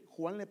 dice que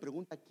Juan le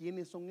pregunta: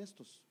 ¿quiénes son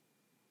estos?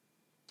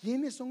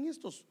 ¿Quiénes son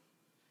estos?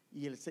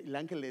 Y el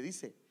ángel le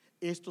dice: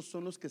 estos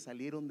son los que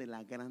salieron de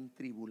la gran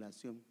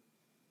tribulación.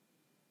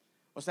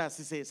 O sea,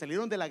 si se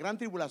salieron de la gran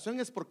tribulación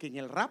es porque en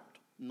el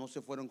rapto no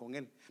se fueron con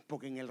Él,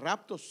 porque en el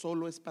rapto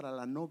solo es para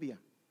la novia.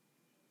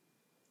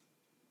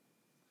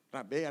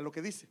 Vea lo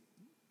que dice.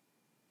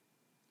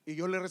 Y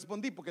yo le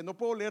respondí, porque no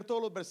puedo leer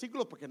todos los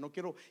versículos porque no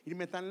quiero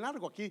irme tan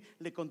largo. Aquí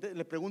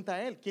le pregunta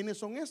a él: ¿quiénes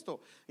son estos?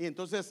 Y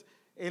entonces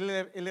él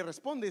le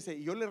responde, dice,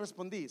 y yo le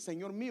respondí: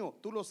 Señor mío,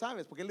 tú lo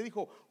sabes. Porque él le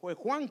dijo: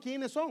 Juan,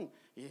 ¿quiénes son?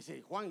 Y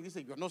dice Juan,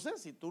 dice: yo no sé,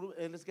 si tú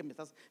eres que me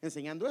estás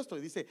enseñando esto.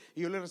 Y dice,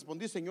 y yo le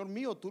respondí: Señor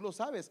mío, tú lo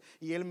sabes.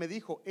 Y él me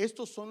dijo: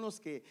 estos son los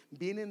que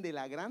vienen de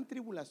la gran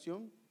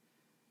tribulación.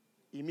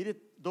 Y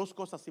mire, 2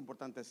 cosas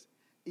importantes: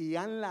 y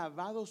han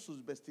lavado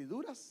sus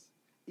vestiduras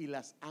y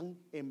las han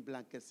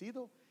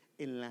emblanquecido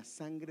en la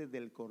sangre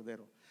del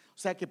Cordero. O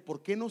sea que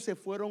 ¿por qué no se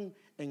fueron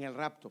en el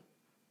rapto?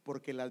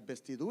 Porque las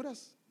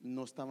vestiduras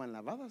no estaban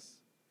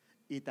lavadas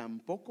y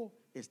tampoco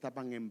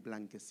estaban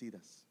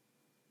emblanquecidas.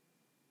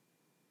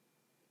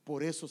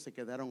 Por eso se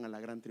quedaron a la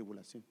gran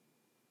tribulación.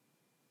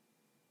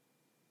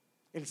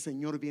 El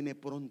Señor viene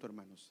pronto,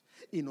 hermanos,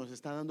 y nos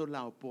está dando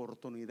la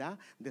oportunidad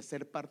de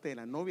ser parte de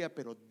la novia,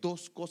 pero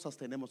 2 cosas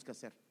tenemos que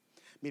hacer.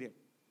 Mire,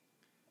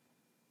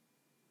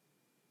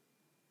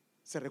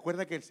 ¿se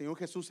recuerda que el Señor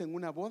Jesús en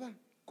una boda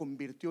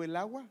convirtió el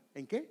agua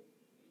en qué?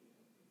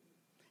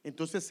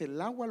 Entonces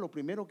el agua lo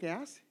primero que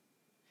hace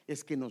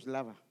es que nos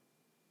lava.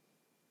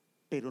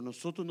 Pero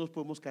nosotros no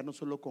podemos quedarnos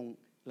solo con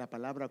la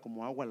palabra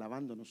como agua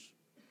lavándonos,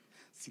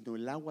 sino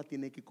el agua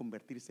tiene que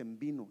convertirse en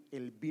vino.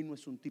 El vino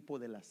es un tipo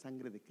de la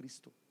sangre de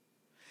Cristo.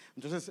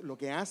 Entonces lo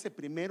que hace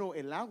primero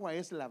el agua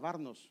es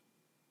lavarnos.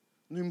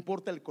 No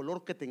importa el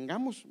color que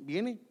tengamos,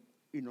 viene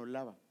y nos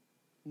lava,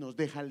 nos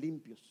deja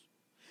limpios.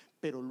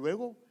 Pero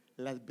luego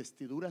las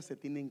vestiduras se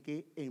tienen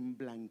que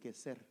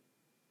emblanquecer,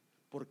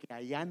 porque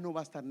allá no va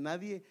a estar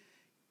nadie,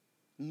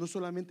 no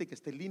solamente que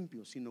esté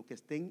limpio, sino que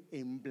estén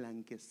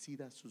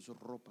emblanquecidas sus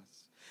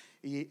ropas.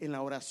 Y en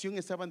la oración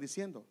estaban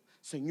diciendo: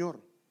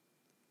 Señor,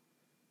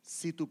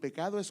 si tu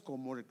pecado es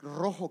como el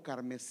rojo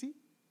carmesí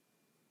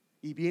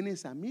y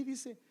vienes a mí,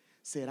 dice,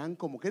 serán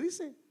como, ¿qué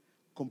dice?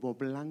 como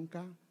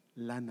blanca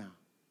lana.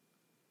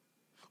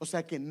 O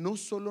sea que no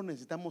solo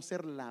necesitamos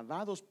ser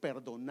lavados,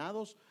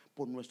 perdonados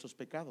por nuestros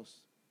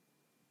pecados.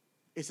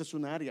 Esa es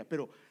una área,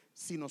 pero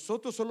si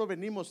nosotros solo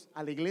venimos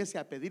a la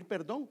iglesia a pedir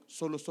perdón,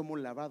 solo somos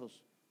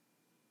lavados.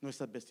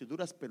 Nuestras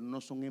vestiduras, pero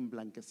no son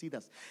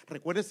emblanquecidas.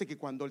 Recuérdese que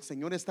cuando el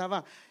Señor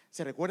estaba,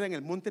 se recuerda en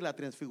el monte de la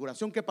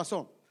transfiguración, ¿qué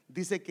pasó?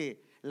 Dice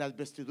que las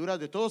vestiduras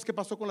de todos, ¿qué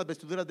pasó con las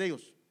vestiduras de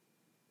ellos?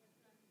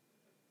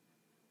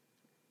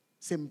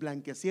 Se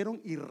emblanquecieron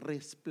y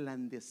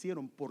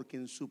resplandecieron, porque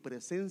en su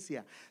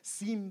presencia,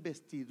 sin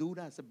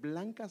vestiduras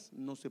blancas,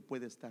 no se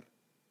puede estar.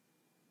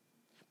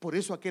 Por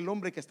eso aquel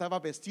hombre que estaba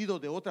vestido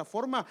de otra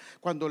forma,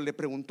 cuando le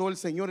preguntó el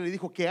Señor y le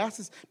dijo: ¿qué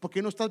haces? ¿Por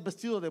qué no estás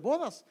vestido de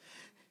bodas?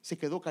 Se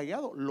quedó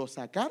callado, lo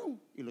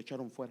sacaron y lo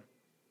echaron fuera.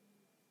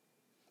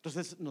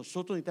 Entonces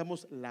nosotros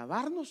necesitamos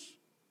lavarnos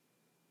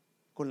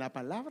con la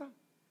palabra,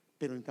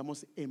 pero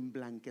necesitamos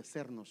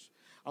emblanquecernos.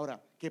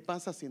 Ahora, ¿qué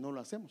pasa si no lo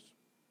hacemos?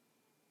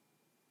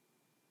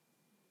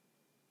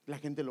 La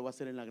gente lo va a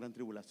hacer en la gran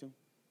tribulación.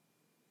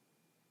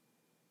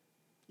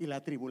 Y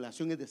la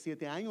tribulación es de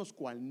 7 años,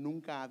 cual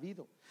nunca ha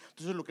habido.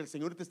 Entonces lo que el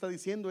Señor te está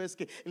diciendo es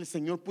que el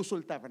Señor puso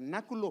el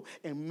tabernáculo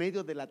en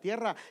medio de la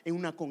tierra, en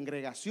una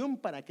congregación,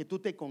 para que tú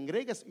te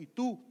congregues y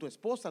tú, tu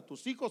esposa,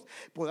 tus hijos,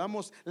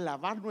 podamos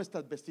lavar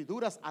nuestras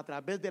vestiduras a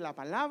través de la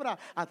palabra,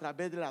 a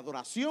través de la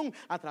adoración,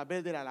 a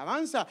través de la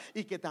alabanza,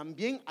 y que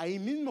también ahí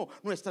mismo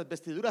nuestras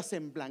vestiduras se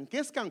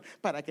emblanquezcan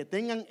para que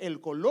tengan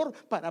el color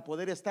para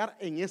poder estar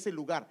en ese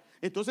lugar.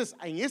 Entonces,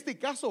 en este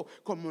caso,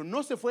 como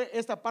no se fue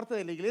esta parte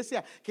de la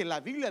iglesia, que la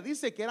Biblia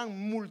dice que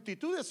eran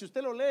multitudes, si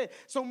usted lo lee,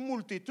 son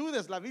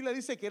multitudes. La Biblia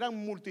dice que eran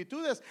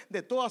multitudes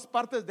de todas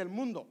partes del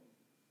mundo.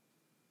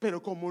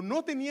 Pero como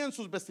no tenían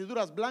sus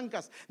vestiduras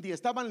blancas ni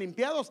estaban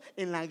limpiados,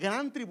 en la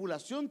gran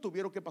tribulación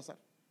tuvieron que pasar.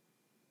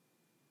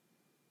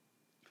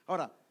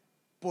 Ahora,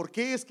 ¿por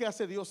qué es que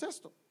hace Dios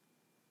esto?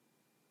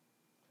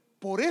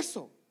 Por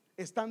eso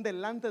están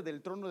delante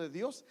del trono de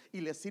Dios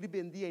y le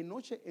sirven día y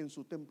noche en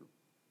su templo.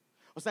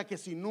 O sea que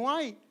si no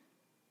hay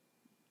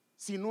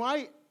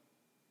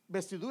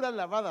vestiduras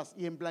lavadas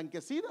y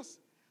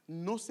emblanquecidas,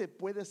 no se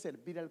puede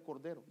servir al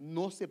Cordero,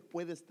 no se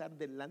puede estar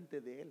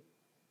delante de él.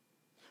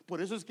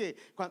 Por eso es que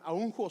a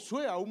un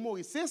Josué, a un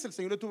Moisés, el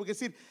Señor le tuvo que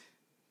decir: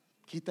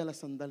 quita las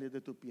sandalias de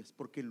tus pies,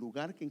 porque el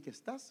lugar en que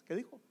estás, ¿qué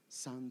dijo?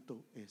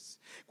 Santo es.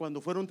 Cuando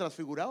fueron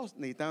transfigurados,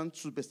 necesitaban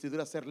sus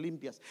vestiduras ser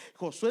limpias.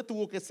 Josué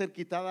tuvo que ser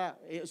quitada,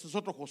 eso es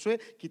otro Josué,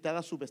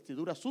 quitada su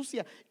vestidura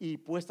sucia y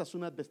puestas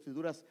unas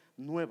vestiduras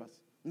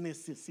nuevas.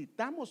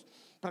 Necesitamos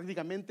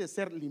prácticamente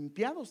ser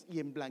limpiados y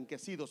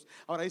emblanquecidos.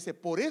 Ahora dice,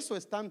 por eso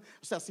están,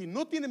 o sea, si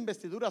no tienen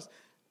vestiduras,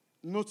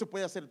 no se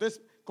puede hacer.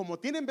 Entonces, como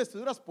tienen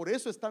vestiduras, por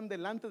eso están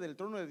delante del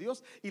trono de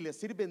Dios y le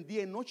sirven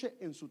día y noche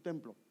en su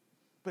templo.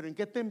 ¿Pero en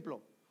qué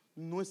templo?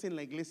 No es en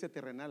la iglesia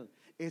terrenal.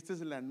 Esta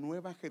es la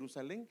nueva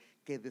Jerusalén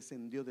que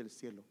descendió del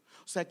cielo.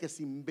 O sea que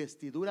sin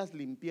vestiduras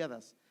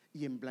limpiadas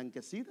y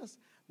emblanquecidas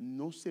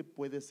no se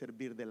puede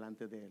servir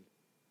delante de él.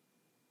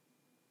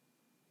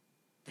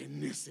 Que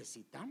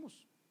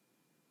necesitamos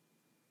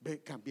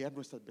cambiar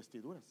nuestras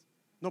vestiduras.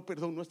 No,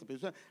 perdón, nuestras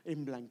vestiduras,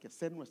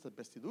 emblanquecer nuestras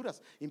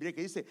vestiduras. Y mire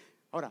que dice,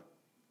 ahora,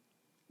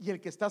 y el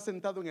que está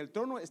sentado en el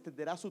trono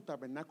extenderá su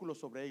tabernáculo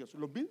sobre ellos.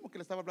 Lo mismo que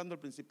le estaba hablando al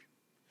principio.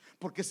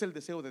 Porque es el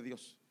deseo de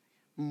Dios,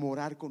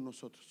 morar con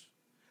nosotros.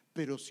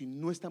 Pero si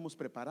no estamos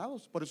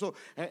preparados, por eso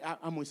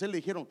a Moisés le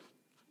dijeron: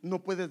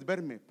 no puedes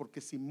verme, porque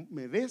si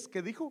me ves,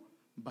 ¿qué dijo?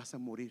 Vas a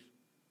morir.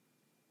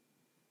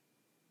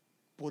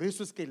 Por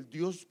eso es que el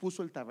Dios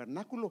puso el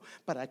tabernáculo,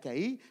 para que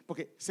ahí,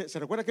 porque se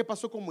recuerda qué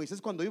pasó con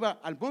Moisés cuando iba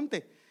al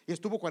monte y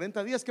estuvo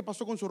 40 días. ¿Qué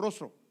pasó con su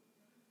rostro?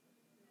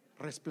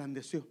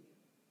 Resplandeció.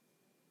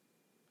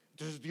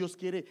 Entonces Dios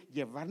quiere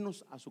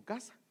llevarnos a su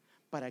casa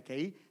para que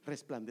ahí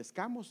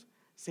resplandezcamos,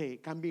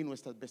 se cambien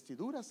nuestras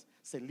vestiduras,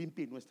 se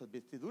limpien nuestras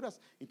vestiduras.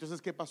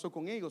 Entonces, ¿qué pasó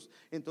con ellos?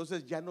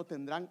 Entonces ya no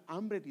tendrán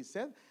hambre ni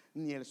sed,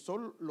 ni el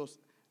sol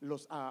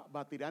los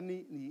abatirá,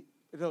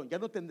 ya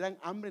no tendrán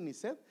hambre ni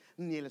sed,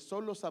 ni el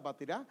sol los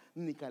abatirá,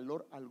 ni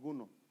calor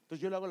alguno. Entonces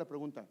yo le hago la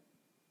pregunta: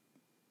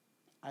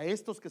 a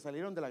estos que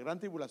salieron de la gran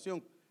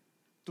tribulación,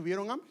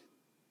 ¿tuvieron hambre?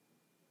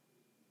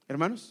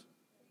 Hermanos,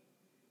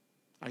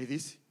 ahí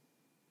dice,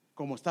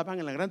 como estaban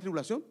en la gran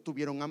tribulación,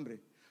 tuvieron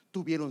hambre,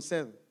 tuvieron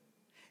sed.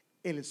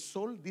 El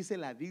sol, dice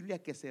la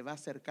Biblia, que se va a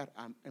acercar.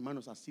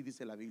 Hermanos, así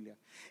dice la Biblia.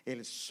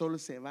 El sol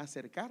se va a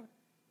acercar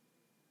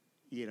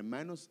y,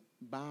 hermanos,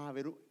 va a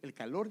haber el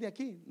calor de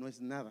aquí, no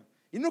es nada.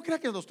 Y no crea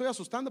que lo estoy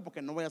asustando,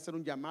 porque no voy a hacer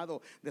un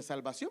llamado de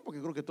salvación, porque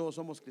creo que todos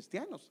somos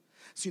cristianos,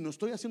 sino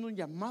estoy haciendo un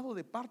llamado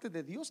de parte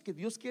de Dios, que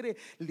Dios quiere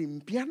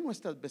limpiar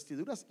nuestras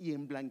vestiduras y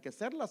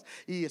emblanquecerlas.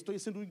 Y estoy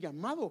haciendo un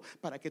llamado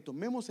para que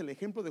tomemos el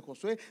ejemplo de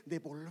Josué, de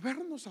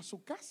volvernos a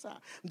su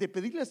casa, de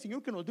pedirle al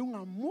Señor que nos dé un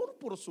amor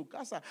por su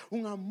casa,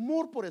 un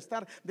amor por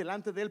estar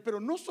delante de él. Pero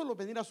no solo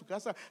venir a su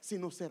casa,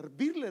 sino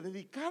servirle,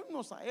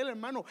 dedicarnos a él,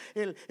 hermano.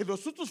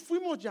 Nosotros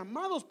fuimos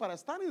llamados para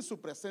estar en su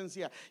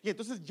presencia. Y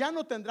entonces ya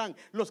no tendrán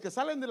los que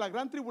salen de la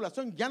gran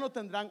tribulación ya no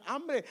tendrán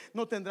hambre,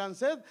 no tendrán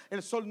sed,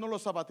 el sol no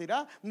los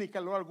abatirá ni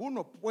calor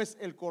alguno, pues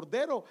el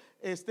cordero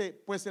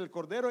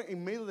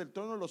en medio del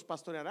trono los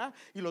pastoreará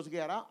y los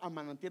guiará a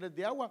manantiales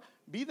de agua,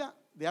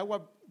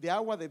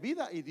 de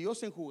vida, y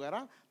Dios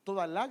enjugará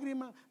toda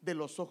lágrima de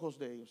los ojos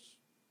de ellos.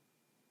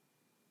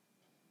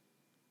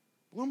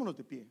 Pongámonos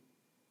de pie.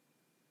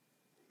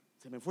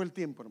 Se me fue el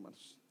tiempo,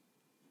 hermanos.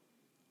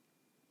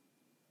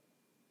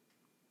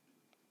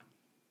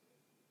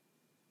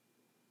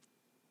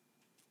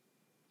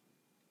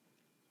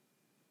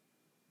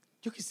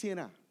 Yo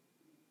quisiera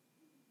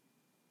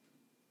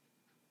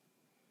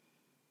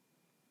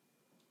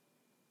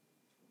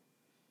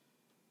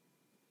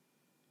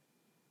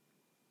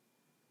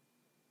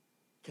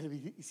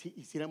que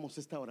hiciéramos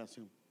esta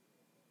oración,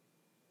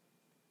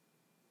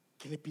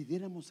 que le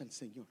pidiéramos al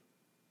Señor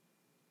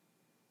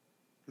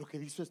lo que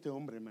hizo este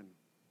hombre, hermano.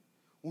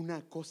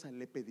 Una cosa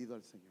le he pedido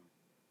al Señor.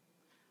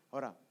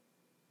 Ahora,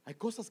 hay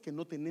cosas que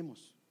no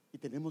tenemos y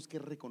tenemos que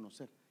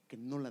reconocer que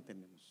no la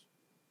tenemos.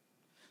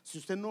 Si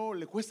usted no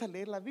le cuesta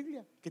leer la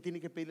Biblia, ¿qué tiene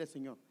que pedirle al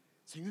Señor?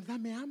 Señor,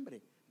 dame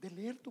hambre de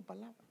leer tu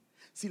palabra.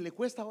 Si le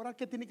cuesta orar,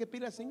 ¿qué tiene que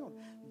pedirle al Señor?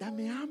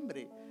 Dame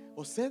hambre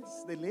o sed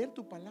de leer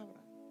tu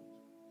palabra.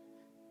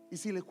 Y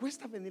si le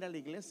cuesta venir a la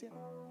iglesia,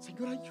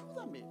 Señor,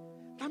 ayúdame,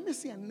 dame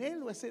ese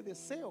anhelo, ese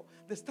deseo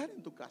de estar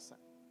en tu casa.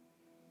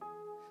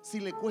 Si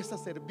le cuesta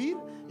servir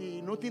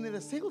y no tiene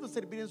deseo de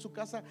servir en su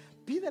casa,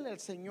 pídale al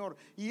Señor.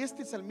 Y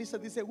este salmista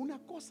dice: una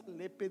cosa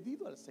le he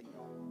pedido al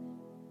Señor.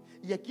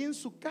 Y aquí en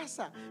su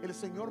casa el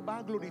Señor va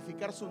a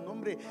glorificar su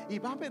nombre. Y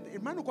va a ver,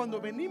 hermano, cuando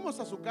venimos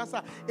a su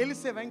casa, Él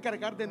se va a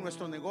encargar de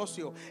nuestro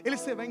negocio, Él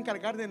se va a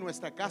encargar de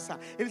nuestra casa,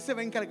 Él se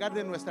va a encargar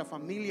de nuestra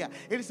familia,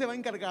 Él se va a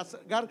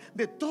encargar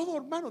de todo,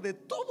 hermano, de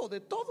todo, de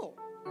todo.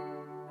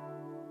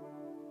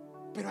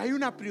 Pero hay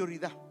una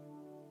prioridad,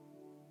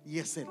 y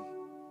es Él,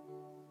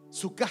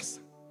 su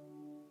casa.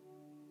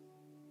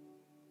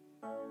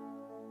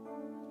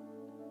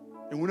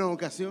 En una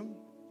ocasión,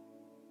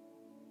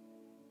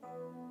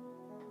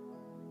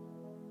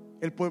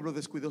 el pueblo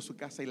descuidó su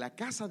casa y la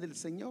casa del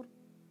Señor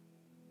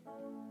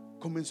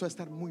comenzó a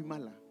estar muy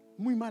mala,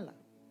 muy mala.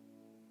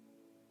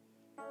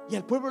 Y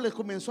al pueblo le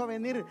comenzó a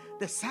venir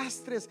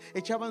desastres.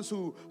 Echaban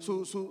sus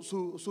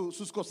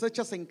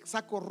cosechas en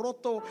saco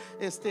roto.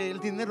 El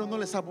dinero no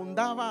les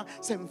abundaba,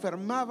 se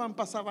enfermaban,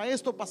 pasaba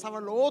esto, pasaba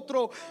lo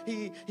otro.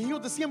 Y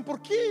ellos decían: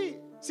 ¿por qué?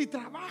 Si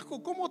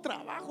trabajo, ¿cómo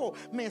trabajo?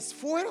 Me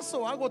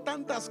esfuerzo, hago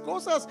tantas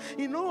cosas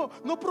y no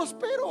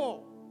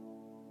prospero.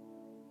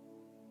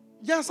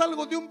 Ya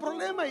salgo de un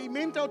problema y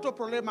me entra otro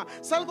problema.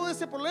 Salgo de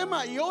ese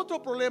problema y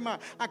otro problema.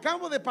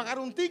 Acabo de pagar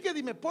un ticket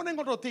y me ponen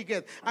otro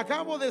ticket.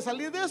 Acabo de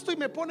salir de esto y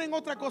me ponen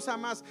otra cosa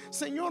más.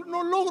 Señor,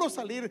 no logro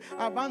salir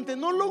avante.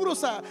 No logro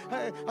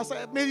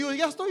medio,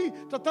 ya estoy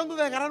tratando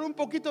de agarrar un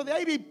poquito de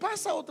aire y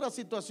pasa otra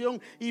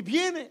situación y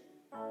viene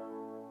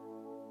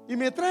y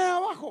me trae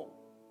abajo.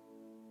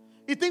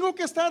 Y tengo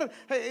que estar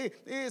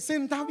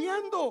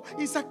centaveando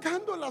y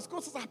sacando las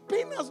cosas.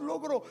 Apenas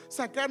logro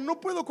sacar.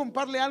 No puedo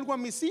comprarle algo a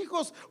mis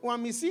hijos o a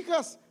mis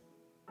hijas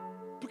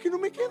porque no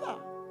me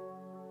queda.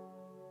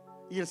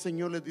 Y el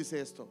Señor les dice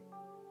esto: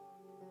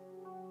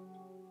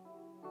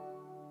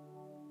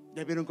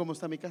 ¿ya vieron cómo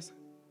está mi casa?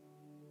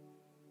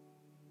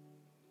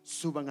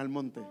 Suban al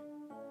monte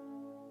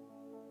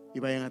y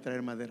vayan a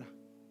traer madera.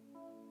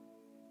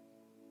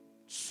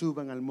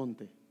 Suban al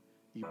monte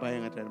y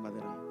vayan a traer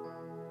madera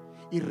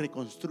y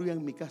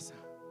reconstruyan mi casa.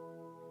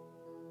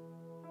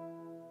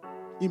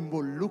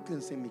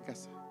 Involúquense en mi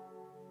casa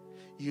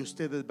y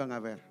ustedes van a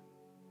ver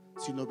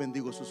si no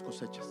bendigo sus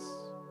cosechas,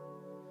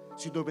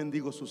 si no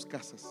bendigo sus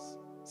casas,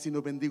 si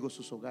no bendigo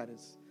sus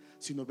hogares,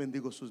 si no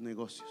bendigo sus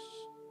negocios,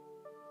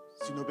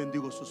 si no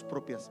bendigo sus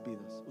propias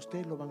vidas.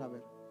 Ustedes lo van a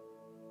ver.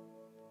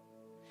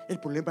 El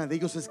problema de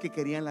ellos es que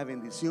querían la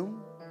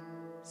bendición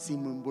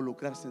sin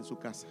involucrarse en su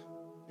casa.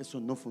 Eso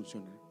no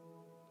funciona.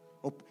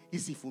 Y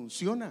si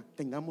funciona,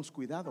 tengamos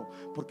cuidado,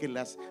 porque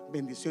las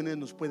bendiciones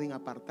nos pueden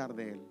apartar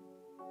de Él.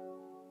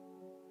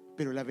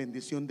 Pero la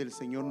bendición del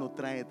Señor no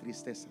trae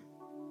tristeza.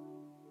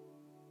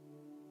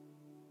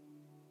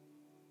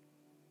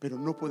 Pero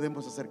no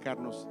podemos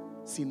acercarnos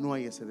si no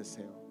hay ese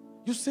deseo.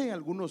 Yo sé,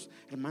 algunos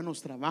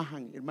hermanos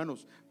trabajan.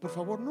 Hermanos, por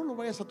favor, no lo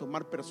vayas a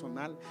tomar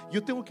personal.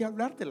 Yo tengo que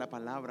hablarte la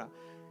palabra.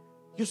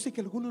 Yo sé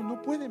que algunos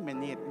no pueden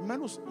venir,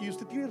 hermanos, y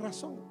usted tiene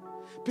razón.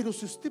 Pero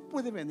si usted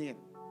puede venir,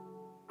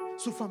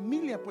 su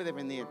familia puede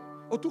venir,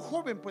 o tu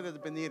joven puede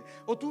venir,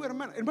 o tu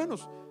hermano.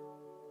 Hermanos,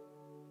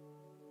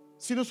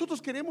 si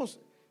nosotros queremos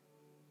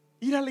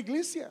ir a la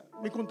iglesia,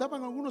 me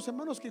contaban algunos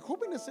hermanos que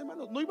jóvenes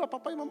hermanos, no iba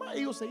papá y mamá,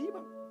 ellos se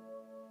iban.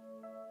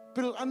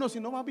 Pero no, si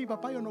no va mi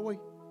papá yo no voy,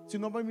 si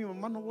no va mi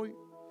mamá no voy.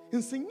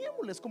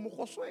 Enseñémosles como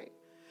Josué,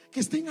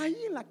 que estén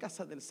ahí en la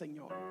casa del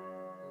Señor.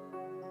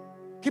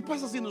 ¿Qué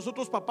pasa si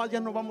nosotros papás ya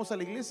no vamos a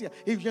la iglesia?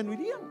 Ellos ya no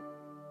irían.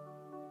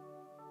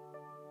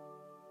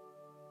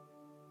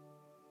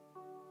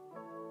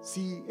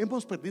 Si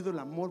hemos perdido el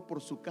amor por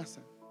su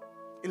casa,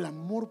 el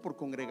amor por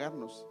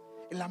congregarnos,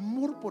 el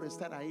amor por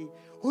estar ahí,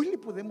 hoy le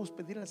podemos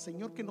pedir al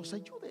Señor que nos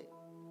ayude,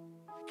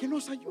 que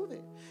nos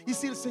ayude. Y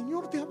si el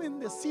Señor te ha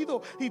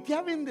bendecido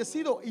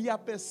y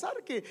a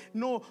pesar que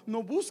no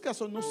buscas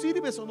o no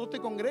sirves o no te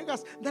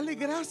congregas, dale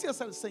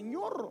gracias al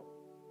Señor.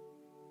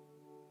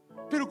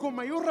 Pero con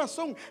mayor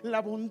razón,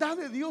 la bondad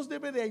de Dios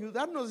debe de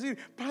ayudarnos a decir: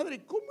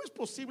 Padre, ¿cómo es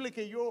posible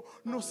que yo,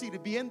 no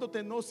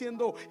sirviéndote, no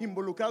siendo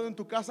involucrado en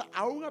tu casa,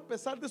 aún a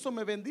pesar de eso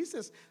me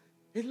bendices?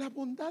 Es la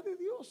bondad de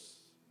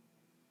Dios.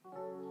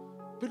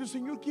 Pero el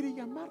Señor quiere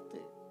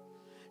llamarte.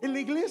 En la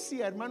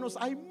iglesia, hermanos,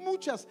 hay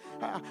muchas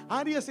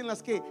áreas en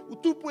las que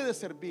tú puedes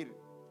servir.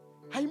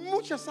 Hay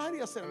muchas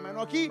áreas,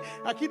 hermano. Aquí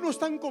no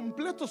están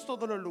completos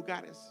todos los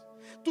lugares.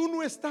 Tú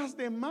no estás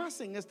de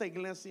más en esta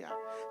iglesia.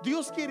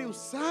 Dios quiere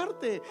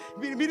usarte.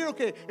 Mire lo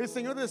que el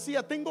Señor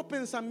decía: tengo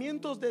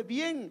pensamientos de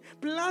bien,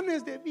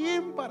 planes de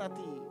bien para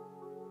ti,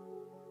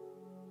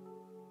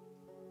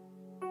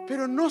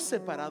 pero no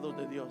separados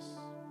de Dios,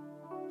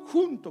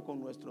 junto con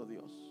nuestro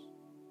Dios.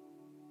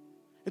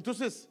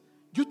 Entonces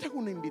yo te hago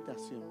una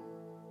invitación: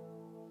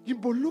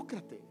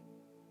 involúcrate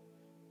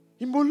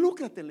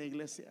en la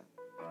iglesia.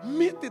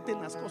 Métete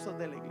en las cosas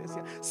de la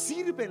iglesia.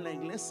 Sirve en la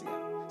iglesia.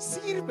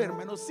 Sirve,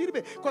 hermano,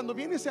 sirve. Cuando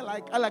vienes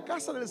a la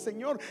casa del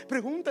Señor,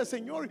 pregunta al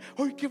Señor: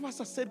 hoy, ¿qué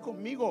vas a hacer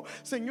conmigo?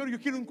 Señor, yo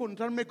quiero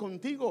encontrarme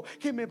contigo.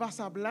 ¿Qué me vas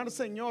a hablar,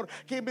 Señor?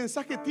 ¿Qué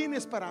mensaje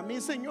tienes para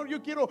mí, Señor?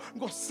 Yo quiero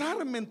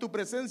gozarme en tu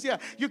presencia.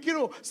 Yo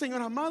quiero,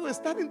 Señor amado,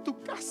 estar en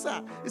tu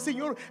casa,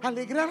 Señor,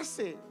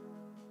 alegrarse.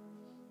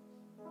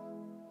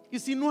 Y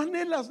si no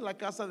anhelas la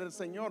casa del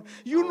Señor,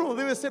 y uno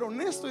debe ser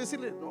honesto y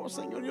decirle: no,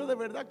 Señor, yo de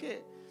verdad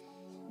que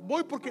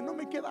voy porque no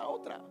me queda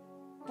otra.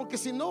 Porque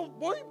si no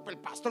voy, el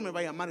pastor me va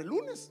a llamar el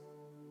lunes,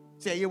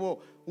 si ya llevo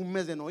un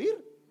mes de no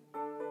ir.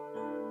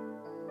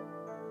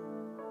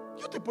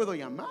 Yo te puedo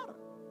llamar,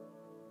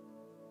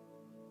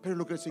 pero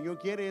lo que el Señor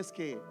quiere es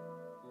que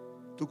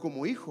tú,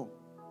 como hijo,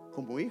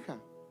 como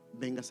hija,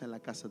 vengas a la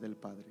casa del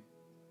Padre.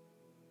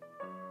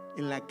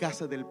 En la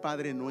casa del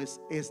Padre no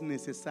es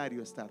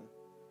necesario estar.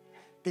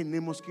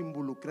 Tenemos que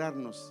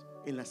involucrarnos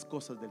en las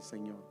cosas del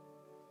Señor,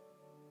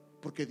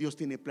 porque Dios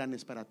tiene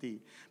planes para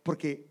ti,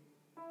 porque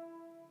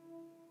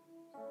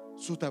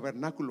su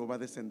tabernáculo va a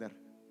descender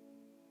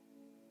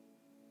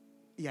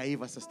y ahí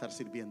vas a estar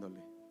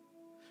sirviéndole.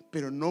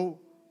 Pero no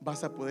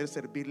vas a poder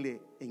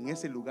servirle en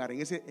ese lugar,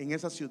 en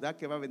esa ciudad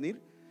que va a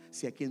venir,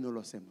 si aquí no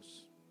lo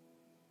hacemos.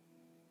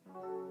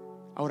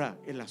 Ahora,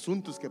 el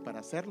asunto es que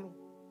para hacerlo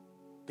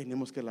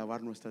tenemos que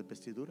lavar nuestras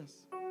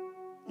vestiduras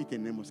y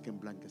tenemos que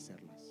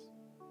emblanquecerlas.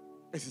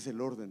 Ese es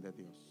el orden de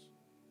Dios.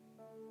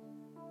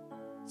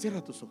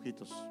 Cierra tus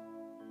ojitos.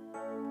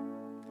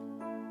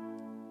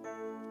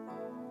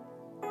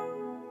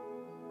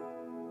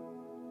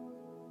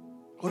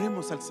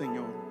 Oremos al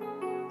Señor.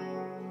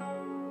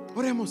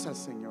 Oremos al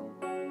Señor.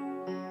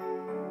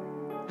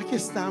 Aquí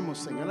estamos,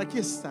 Señor. Aquí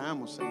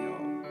estamos, Señor.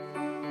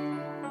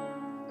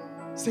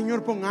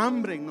 Señor, pon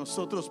hambre en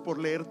nosotros por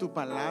leer tu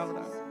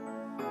palabra.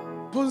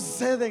 Pon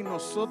sed en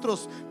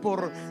nosotros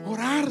por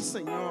orar,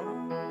 Señor.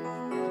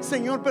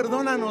 Señor,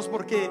 perdónanos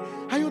porque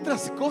hay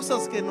otras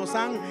cosas que nos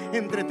han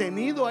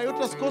entretenido, hay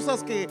otras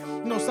cosas que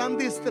nos han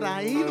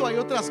distraído, hay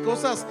otras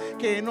cosas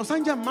que nos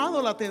han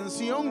llamado la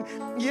atención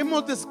y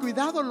hemos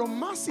descuidado lo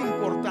más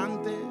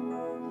importante.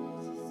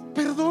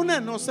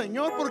 Perdónanos,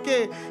 Señor,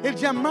 porque el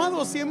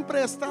llamado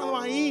siempre ha estado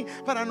ahí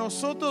para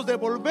nosotros,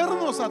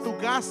 devolvernos a tu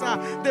casa,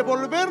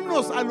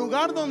 devolvernos al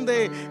lugar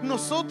donde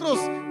nosotros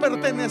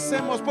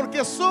pertenecemos,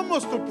 porque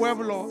somos tu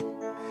pueblo.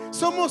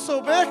 Somos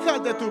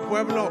ovejas de tu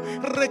pueblo.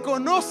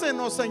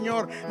 Reconócenos,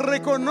 Señor.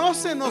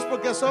 Reconócenos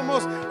porque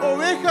somos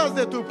ovejas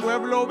de tu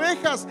pueblo,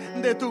 ovejas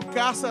de tu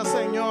casa,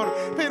 Señor.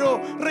 Pero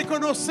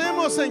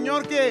reconocemos,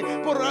 Señor,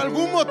 que por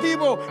algún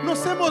motivo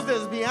nos hemos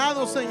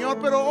desviado, Señor.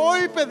 Pero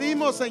hoy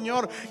pedimos,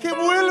 Señor, que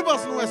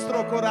vuelvas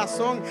nuestro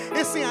corazón,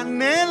 ese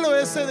anhelo,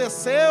 ese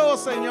deseo,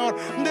 Señor,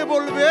 de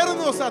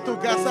volvernos a tu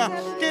casa.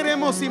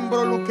 Queremos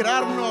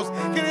involucrarnos,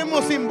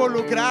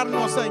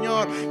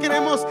 Señor.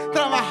 Queremos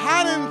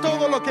trabajar en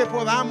todo lo que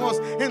podamos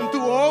en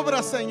tu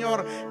obra,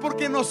 Señor,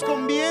 porque nos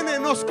conviene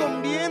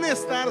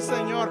estar,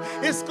 Señor.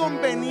 Es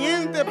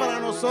conveniente para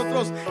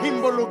nosotros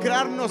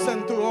involucrarnos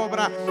en tu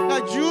obra.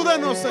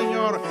 Ayúdanos,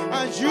 Señor,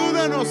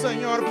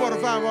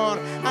 por favor.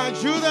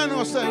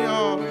 Ayúdanos,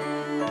 Señor.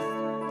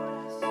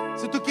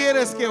 Si tú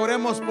quieres que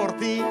oremos por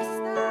ti,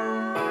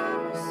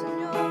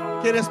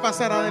 quieres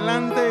pasar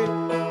adelante,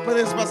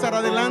 puedes pasar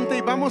adelante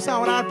y vamos a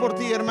orar por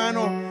ti,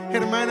 hermano,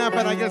 hermana,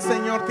 para que el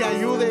Señor te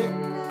ayude.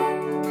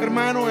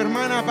 Hermano,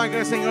 hermana, para que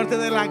el Señor te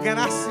dé la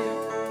gracia.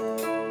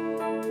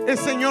 El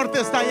Señor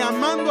te está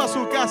llamando a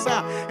su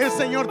casa. El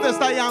Señor te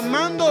está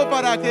llamando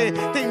para que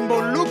te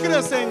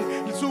involucres en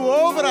su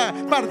obra,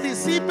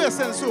 participes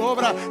en su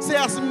obra,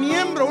 seas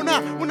miembro,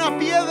 una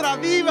piedra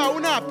viva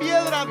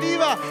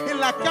en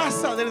la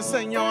casa del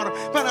Señor,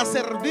 para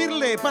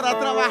servirle, para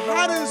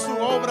trabajar en su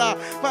obra,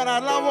 para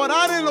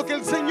laborar en lo que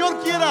el Señor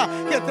quiera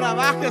que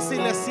trabajes y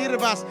le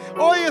sirvas.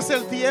 Hoy es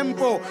el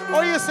tiempo,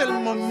 hoy es el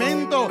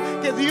momento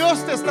que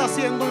Dios te está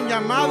haciendo un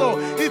llamado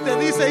y te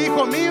dice: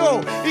 hijo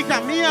mío,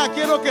 hija mía,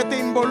 quiero que te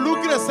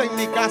involucres en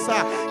mi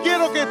casa,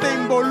 quiero que te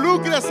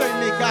involucres en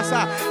mi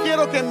casa,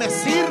 quiero que me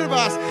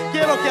sirvas,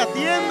 quiero que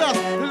atiendas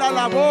la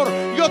labor.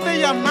 Yo te he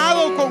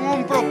llamado con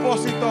un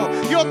propósito,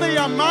 yo te he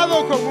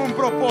llamado con un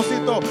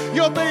propósito,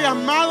 yo te he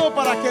llamado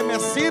para que me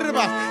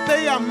sirvas, te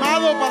he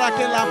llamado para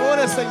que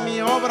labores en mi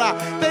obra,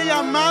 te he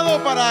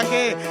llamado para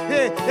que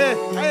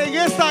en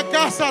esta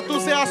casa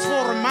tú seas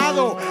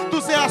formado, tú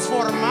seas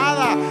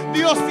formada.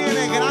 Dios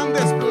tiene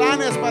grandes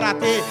planes para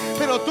ti,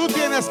 pero tú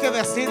tienes que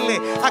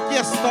decirle: aquí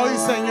estoy,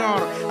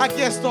 Señor,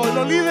 aquí estoy.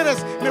 Los líderes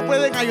me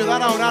pueden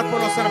ayudar a orar por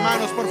los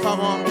hermanos, por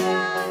favor.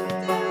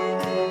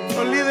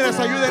 Los líderes,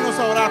 ayúdenos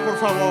a orar, por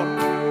favor.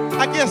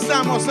 Aquí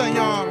estamos,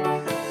 Señor.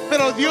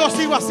 Pero Dios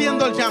iba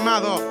haciendo el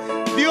llamado.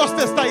 Dios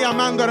te está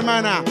llamando,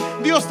 hermana.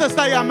 Dios te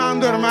está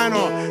llamando,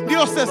 hermano.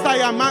 Dios te está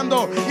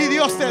llamando y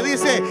Dios te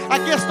dice: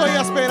 aquí estoy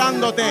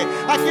esperándote,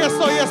 aquí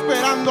estoy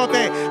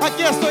esperándote,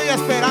 aquí estoy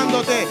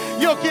esperándote.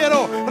 Yo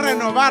quiero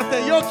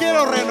renovarte, yo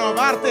quiero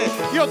renovarte,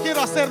 yo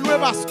quiero hacer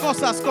nuevas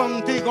cosas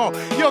contigo.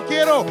 Yo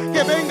quiero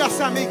que vengas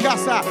a mi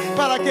casa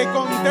para que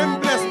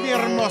contemples mi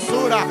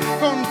hermosura,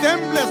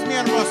 contemples mi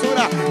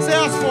hermosura,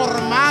 seas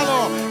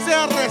formado,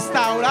 seas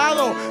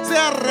restaurado,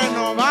 seas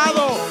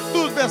renovado,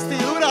 tus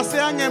vestiduras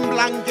sean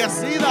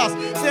emblanquecidas,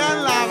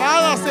 sean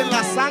lavadas en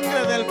la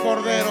sangre del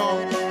Cordero.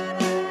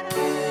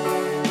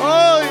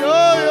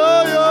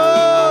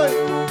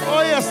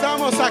 Hoy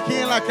estamos aquí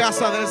en la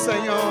casa del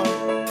Señor.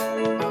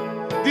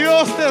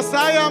 Dios te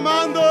está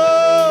llamando.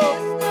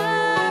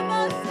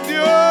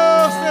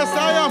 Dios te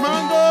está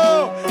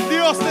llamando.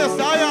 Dios te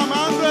está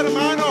llamando,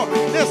 hermano.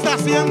 Te está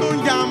haciendo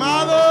un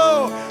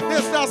llamado. Te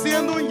está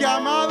haciendo un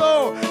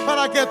llamado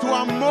para que tu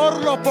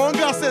amor lo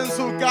pongas en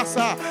su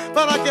casa.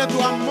 Para que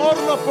tu amor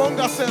lo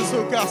pongas en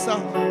su casa.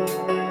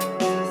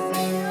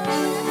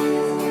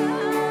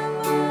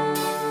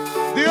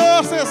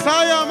 Dios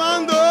está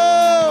llamando.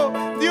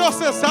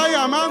 Dios está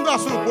llamando a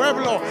su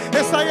pueblo,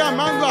 está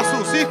llamando a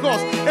sus hijos,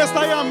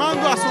 está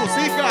llamando a sus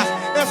hijas,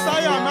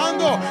 está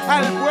llamando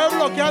al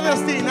pueblo que ha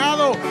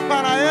destinado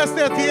para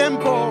este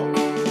tiempo.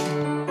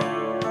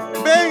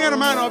 Ven,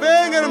 hermano,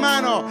 ven,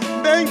 hermano,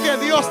 ven que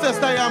Dios te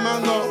está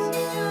llamando.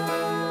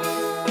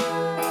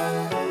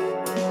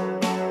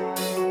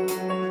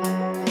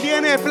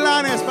 Tiene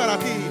planes para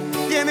ti,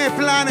 tiene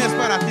planes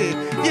para ti,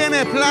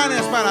 tiene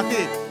planes para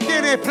ti,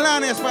 tiene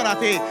planes para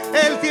ti.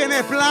 Él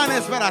tiene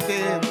planes para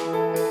ti.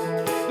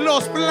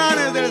 Los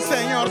planes del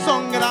Señor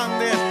son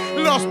grandes.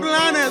 Los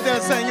planes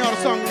del Señor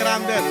son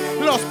grandes.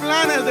 Los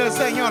planes del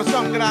Señor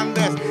son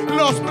grandes.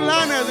 Los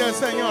planes del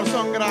Señor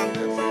son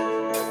grandes.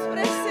 Nos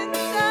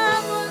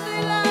presentamos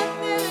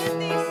delante de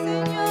ti,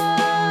 Señor.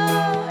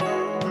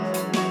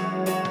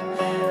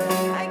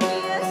 Aquí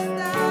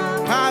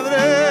estamos. Padre,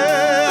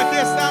 aquí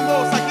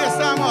estamos, aquí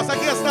estamos,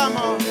 aquí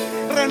estamos.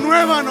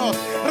 Renuévanos,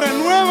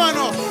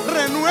 renuévanos,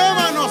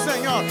 renuévanos,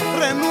 Señor.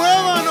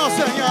 Renuévanos,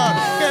 Señor.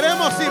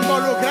 Queremos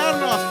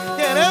involucrarnos,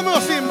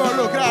 queremos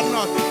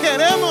involucrarnos,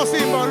 queremos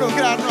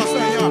involucrarnos,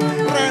 Señor.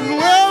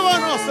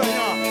 Renuévanos,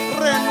 Señor.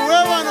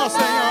 Renuévanos,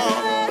 Señor.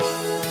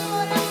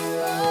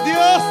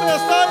 Dios te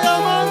está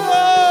llamando.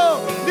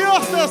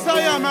 Dios te está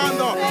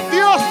llamando.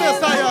 Dios te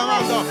está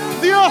llamando.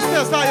 Dios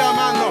te está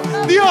llamando.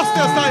 Dios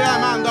te está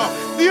llamando.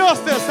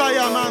 Dios te está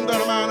llamando,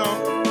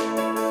 hermano.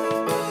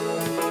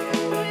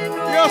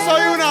 Yo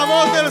soy una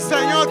voz del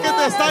Señor que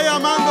te está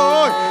llamando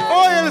hoy.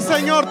 Hoy el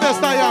Señor te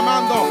está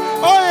llamando.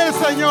 Hoy el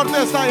Señor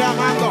te está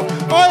llamando.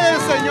 Hoy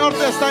el Señor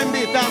te está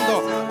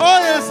invitando.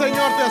 Hoy el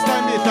Señor te está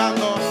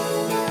invitando.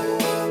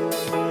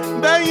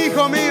 Ven,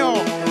 hijo mío.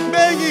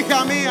 Ven,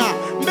 hija mía.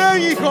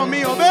 Ven, hijo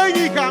mío.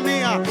 Ven, hija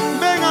mía.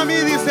 Ven a mí,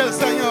 dice el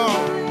Señor.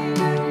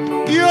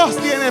 Dios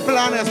tiene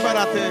planes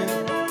para ti.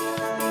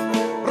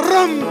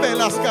 Rompe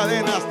las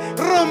cadenas,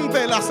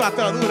 rompe las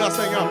ataduras,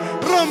 Señor.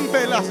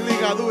 Rompe las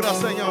ligaduras,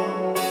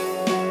 Señor.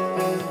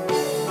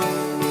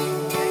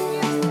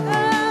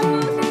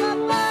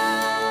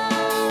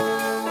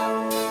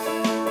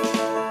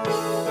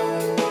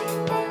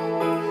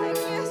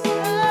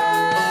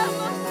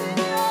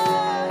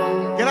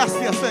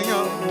 Gracias,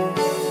 Señor.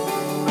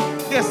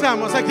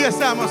 Aquí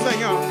estamos,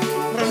 Señor.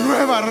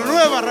 Renueva,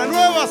 renueva,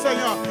 renueva,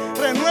 Señor.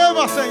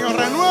 Renueva, Señor,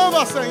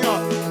 renueva, Señor.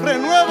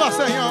 Renueva,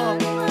 Señor.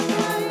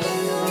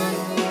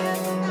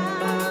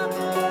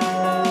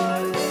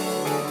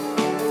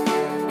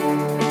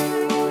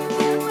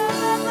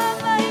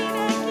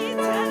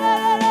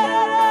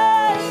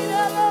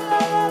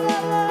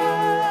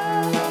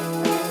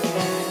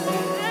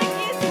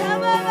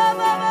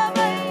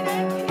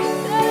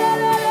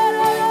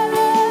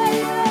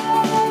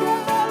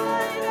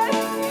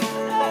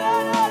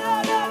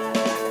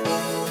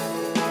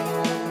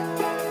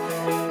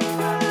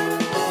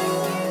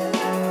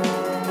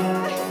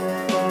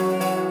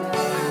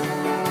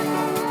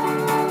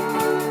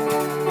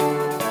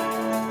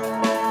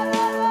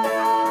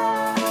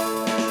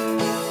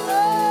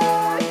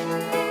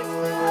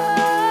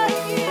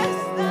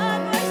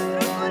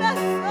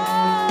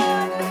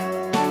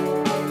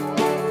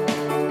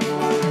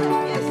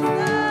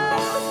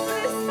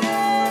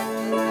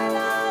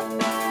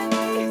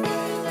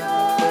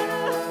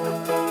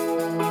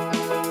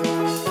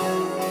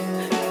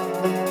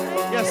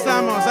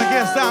 estamos, aquí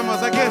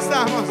estamos, aquí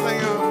estamos,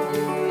 Señor.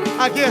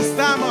 Aquí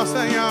estamos,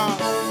 Señor.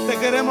 Te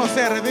queremos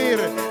servir,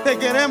 te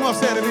queremos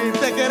servir,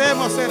 te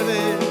queremos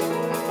servir.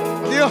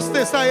 Dios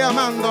te está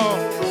llamando,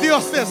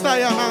 Dios te está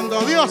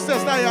llamando, Dios te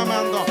está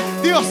llamando,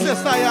 Dios te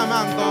está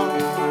llamando.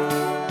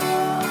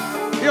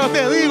 Yo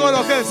te digo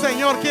lo que el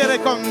Señor quiere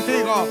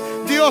contigo.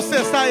 Dios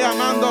te está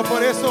llamando,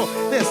 por eso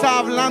te está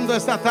hablando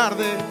esta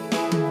tarde.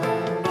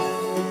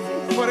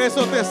 Por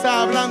eso te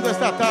está hablando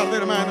esta tarde,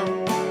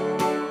 hermano.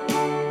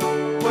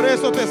 Por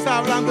eso te está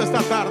hablando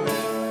esta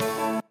tarde.